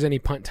if there's any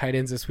punt tight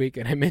ends this week,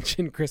 and I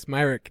mentioned Chris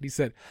Myrick, and he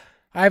said,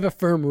 I have a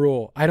firm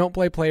rule. I don't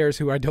play players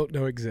who I don't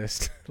know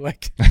exist.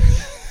 Like,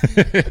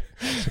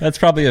 that's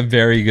probably a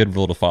very good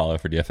rule to follow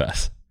for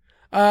DFS.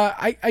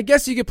 I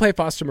guess you could play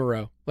Foster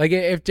Moreau. Like,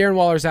 if Darren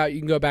Waller's out, you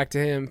can go back to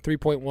him.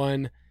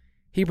 3.1.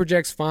 He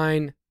projects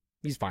fine.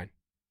 He's fine.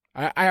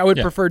 I would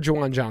prefer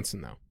Juwan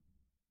Johnson, though.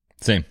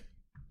 Same.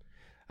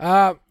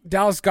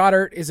 Dallas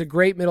Goedert is a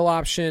great middle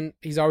option.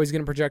 He's always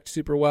going to project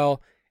super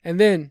well. And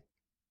then,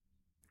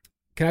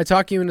 can I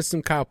talk you into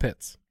some Kyle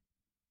Pitts?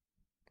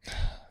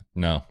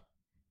 No,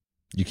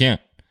 you can't.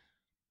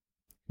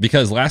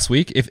 Because last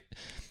week,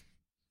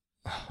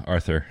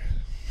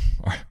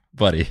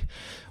 buddy,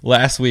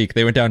 last week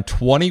they went down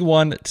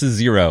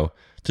 21-0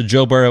 to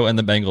Joe Burrow and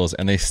the Bengals,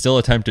 and they still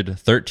attempted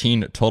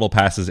 13 total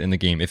passes in the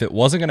game. If it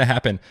wasn't going to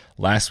happen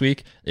last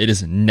week, it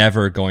is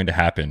never going to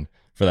happen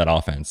for that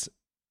offense.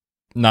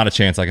 Not a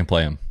chance I can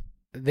play him.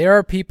 There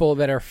are people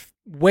that are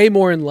way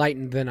more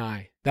enlightened than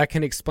I that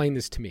can explain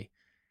this to me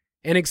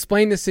and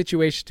explain this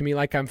situation to me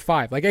like I'm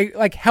five.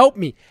 Like help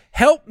me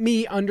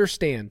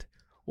understand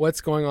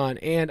what's going on.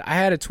 And I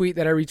had a tweet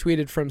that I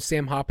retweeted from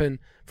Sam Hoppen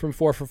from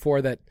 4 for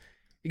 4 that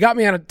it got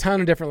me on a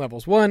ton of different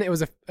levels. One, it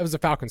was a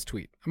Falcons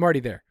tweet. I'm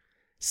already there.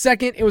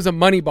 Second, it was a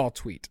Moneyball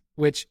tweet,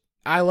 which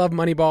I love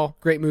Moneyball.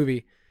 Great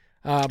movie.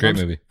 Great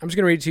movie. I'm just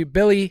going to read it to you.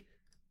 Billy,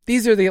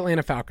 these are the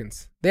Atlanta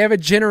Falcons. They have a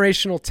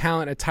generational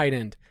talent at tight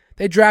end.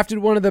 They drafted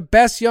one of the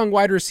best young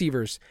wide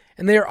receivers,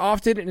 and they are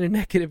often in a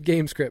negative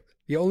game script.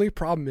 The only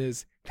problem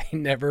is they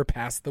never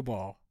pass the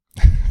ball.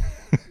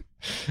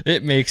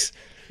 It makes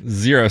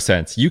zero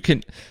sense.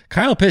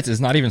 Kyle Pitts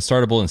is not even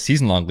startable in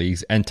season-long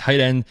leagues, and tight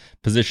end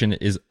position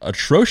is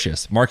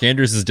atrocious. Mark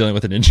Andrews is dealing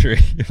with an injury.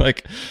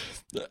 Like,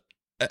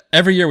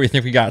 every year we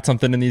think we got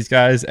something in these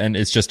guys, and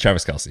it's just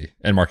Travis Kelce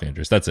and Mark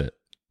Andrews. That's it.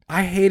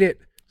 I hate it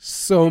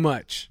so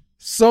much.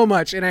 So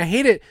much. And I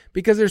hate it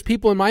because there's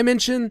people in my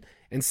mention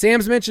and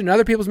Sam's mention and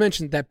other people's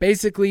mention that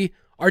basically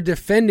are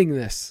defending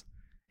this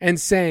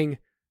and saying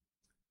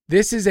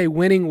this is a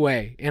winning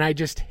way. And I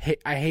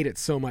hate it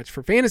so much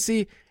for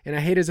fantasy, and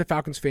I hate it as a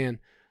Falcons fan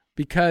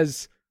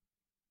because,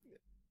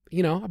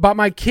 I bought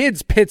my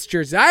kid's Pitts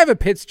jersey. I have a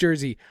Pitts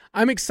jersey.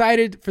 I'm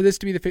excited for this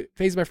to be the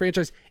phase of my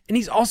franchise. And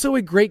he's also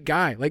a great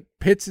guy. Like,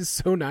 Pitts is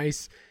so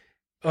nice.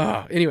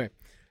 Anyway,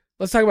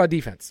 let's talk about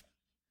defense.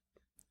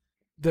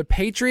 The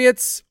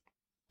Patriots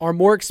are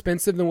more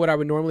expensive than what I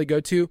would normally go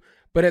to,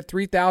 but at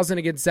 $3,000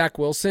 against Zach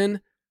Wilson,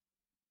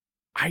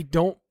 I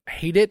don't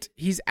hate it.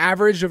 He's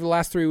averaged over the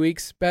last 3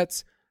 weeks,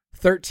 Betts,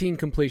 13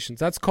 completions.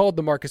 That's called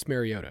the Marcus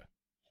Mariota.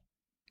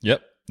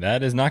 Yep,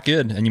 that is not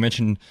good. And you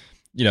mentioned,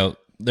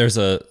 there's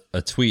a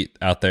tweet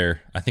out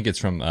there. I think it's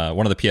from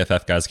one of the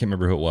PFF guys. I can't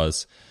remember who it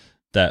was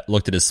that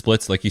looked at his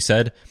splits. Like you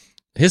said,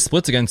 his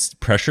splits against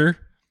pressure,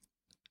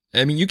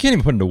 I mean, you can't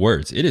even put into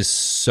words. It is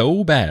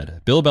so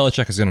bad. Bill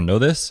Belichick is going to know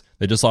this.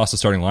 They just lost a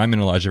starting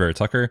lineman, Elijah Vera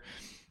Tucker.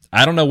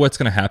 I don't know what's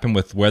going to happen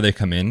with where they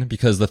come in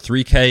because the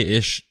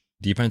 3K-ish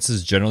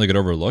defenses generally get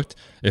overlooked.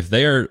 If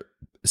they are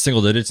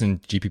single digits in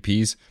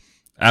GPPs,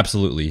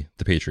 absolutely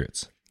the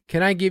Patriots.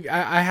 Can I give?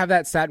 I have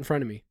that stat in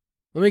front of me.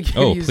 Let me give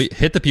you. Please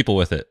hit the people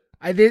with it.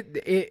 I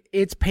did.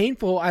 It's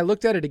painful. I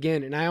looked at it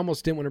again, and I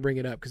almost didn't want to bring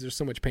it up because there's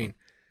so much pain.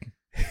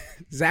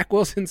 Zach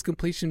Wilson's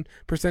completion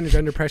percentage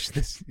under pressure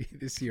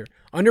this year.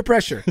 Under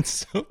pressure.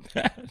 It's so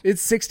bad.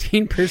 It's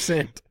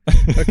 16%.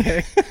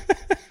 Okay.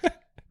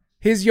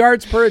 His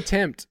yards per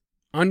attempt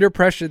under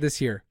pressure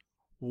this year.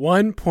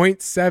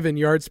 1.7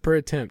 yards per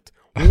attempt.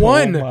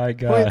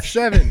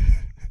 1.7.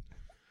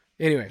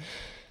 Anyway,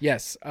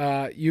 yes,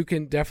 you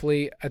can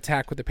definitely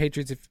attack with the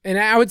Patriots. And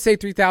I would say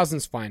 3,000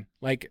 is fine.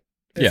 Like,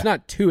 it's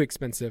not too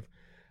expensive.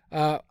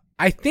 I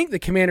think the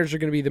Commanders are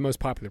going to be the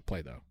most popular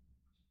play, though.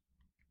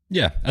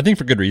 Yeah, I think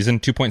for good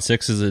reason.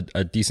 2.6 is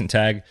a decent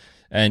tag.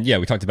 And yeah,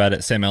 we talked about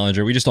it. Sam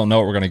Ehlinger, we just don't know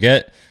what we're going to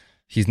get.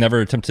 He's never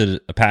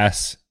attempted a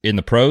pass in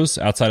the pros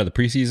outside of the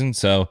preseason,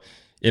 so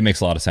it makes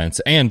a lot of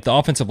sense. And the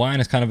offensive line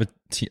is kind of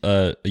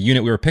a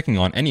unit we were picking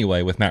on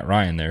anyway with Matt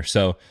Ryan there.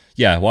 So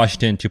yeah,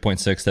 Washington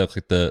 2.6, that looks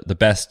like the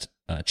best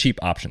cheap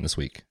option this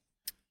week.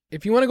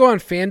 If you want to go on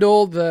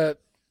FanDuel, the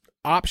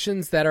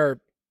options that are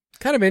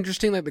kind of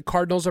interesting, like the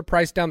Cardinals are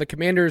priced down, the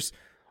Commanders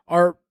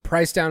are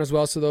priced down as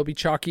well, so they'll be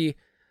chalky.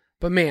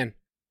 But man,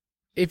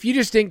 if you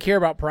just didn't care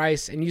about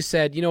price and you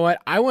said, you know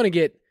what, I want to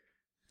get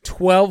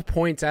 12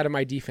 points out of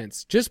my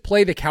defense, just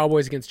play the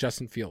Cowboys against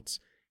Justin Fields.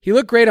 He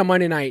looked great on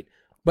Monday night,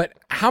 but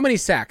how many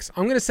sacks?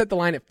 I'm going to set the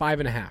line at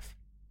 5.5.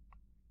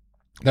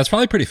 That's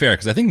probably pretty fair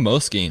because I think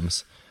most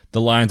games the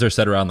lines are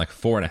set around like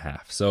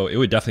 4.5, so it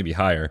would definitely be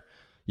higher.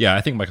 Yeah,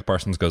 I think Micah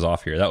Parsons goes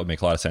off here. That would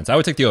make a lot of sense. I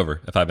would take the over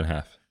at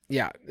 5.5.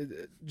 Yeah,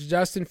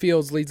 Justin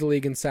Fields leads the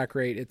league in sack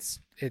rate. It's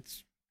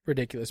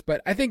ridiculous.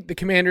 But I think the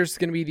Commanders is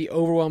going to be the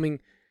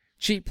overwhelming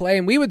cheap play.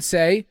 And we would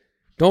say,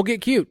 don't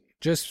get cute.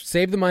 Just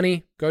save the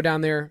money. Go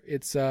down there.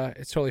 It's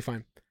totally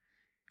fine.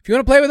 If you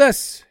want to play with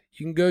us,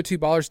 you can go to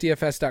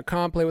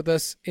ballersdfs.com, play with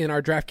us in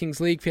our DraftKings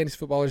League, Fantasy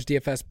Footballers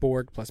DFS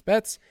Board plus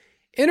bets.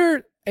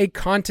 Enter a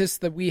contest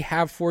that we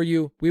have for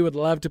you. We would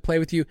love to play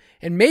with you.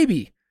 And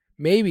maybe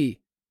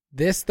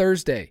this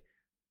Thursday,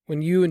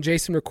 when you and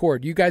Jason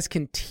record, you guys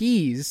can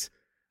tease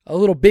a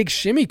little big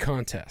shimmy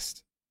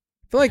contest.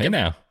 I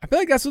feel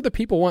like that's what the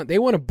people want. They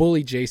want to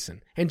bully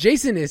Jason. And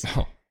Jason is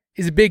a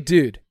big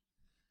dude.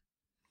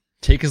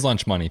 Take his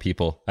lunch money,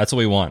 people. That's what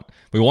we want.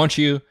 We want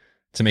you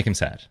to make him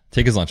sad.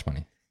 Take his lunch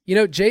money. You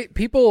know,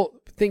 people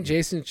think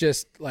Jason's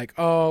just like,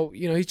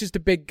 he's just a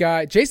big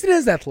guy. Jason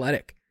is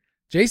athletic.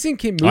 Jason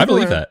can move around. I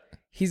believe that.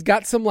 He's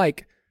got some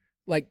like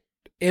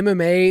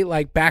MMA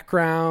like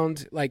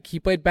background. Like he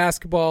played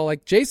basketball.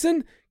 Like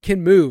Jason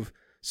can move.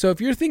 So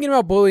if you're thinking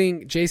about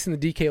bullying Jason in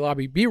the DK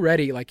lobby, be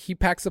ready. Like he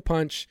packs a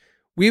punch.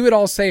 We would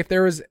all say if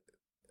there was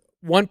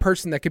one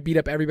person that could beat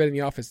up everybody in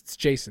the office, it's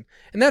Jason.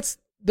 And that's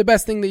the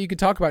best thing that you could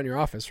talk about in your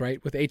office,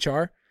 right? With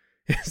HR.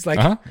 It's like,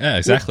 yeah,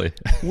 exactly.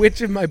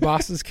 Which of my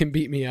bosses can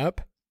beat me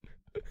up?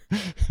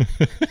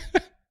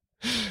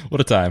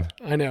 What a time.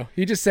 I know.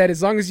 He just said,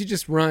 as long as you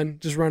just run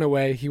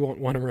away, he won't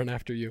want to run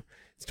after you.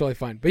 It's totally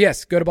fine. But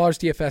yes, go to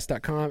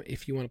ballersdfs.com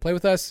if you want to play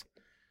with us.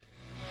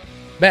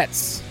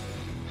 Bets.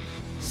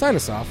 Sign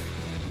us off.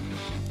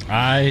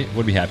 I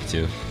would be happy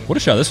to. What a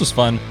show. This was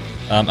fun.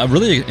 A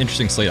really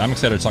interesting slate. I'm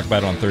excited to talk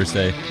about it on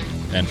Thursday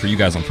and for you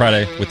guys on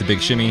Friday with the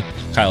big shimmy.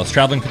 Kyle is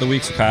traveling for the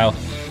week, so Kyle,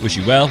 wish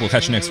you well. We'll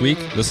catch you next week.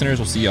 Listeners,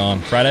 we'll see you on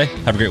Friday.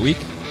 Have a great week.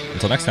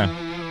 Until next time.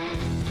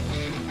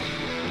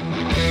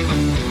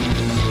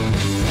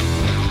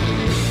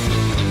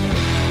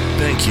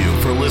 Thank you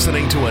for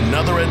listening to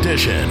another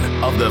edition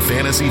of the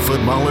Fantasy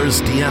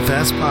Footballers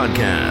DFS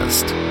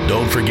podcast.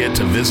 Don't forget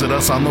to visit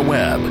us on the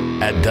web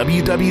at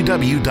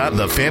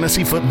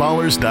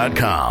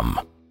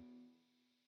www.thefantasyfootballers.com.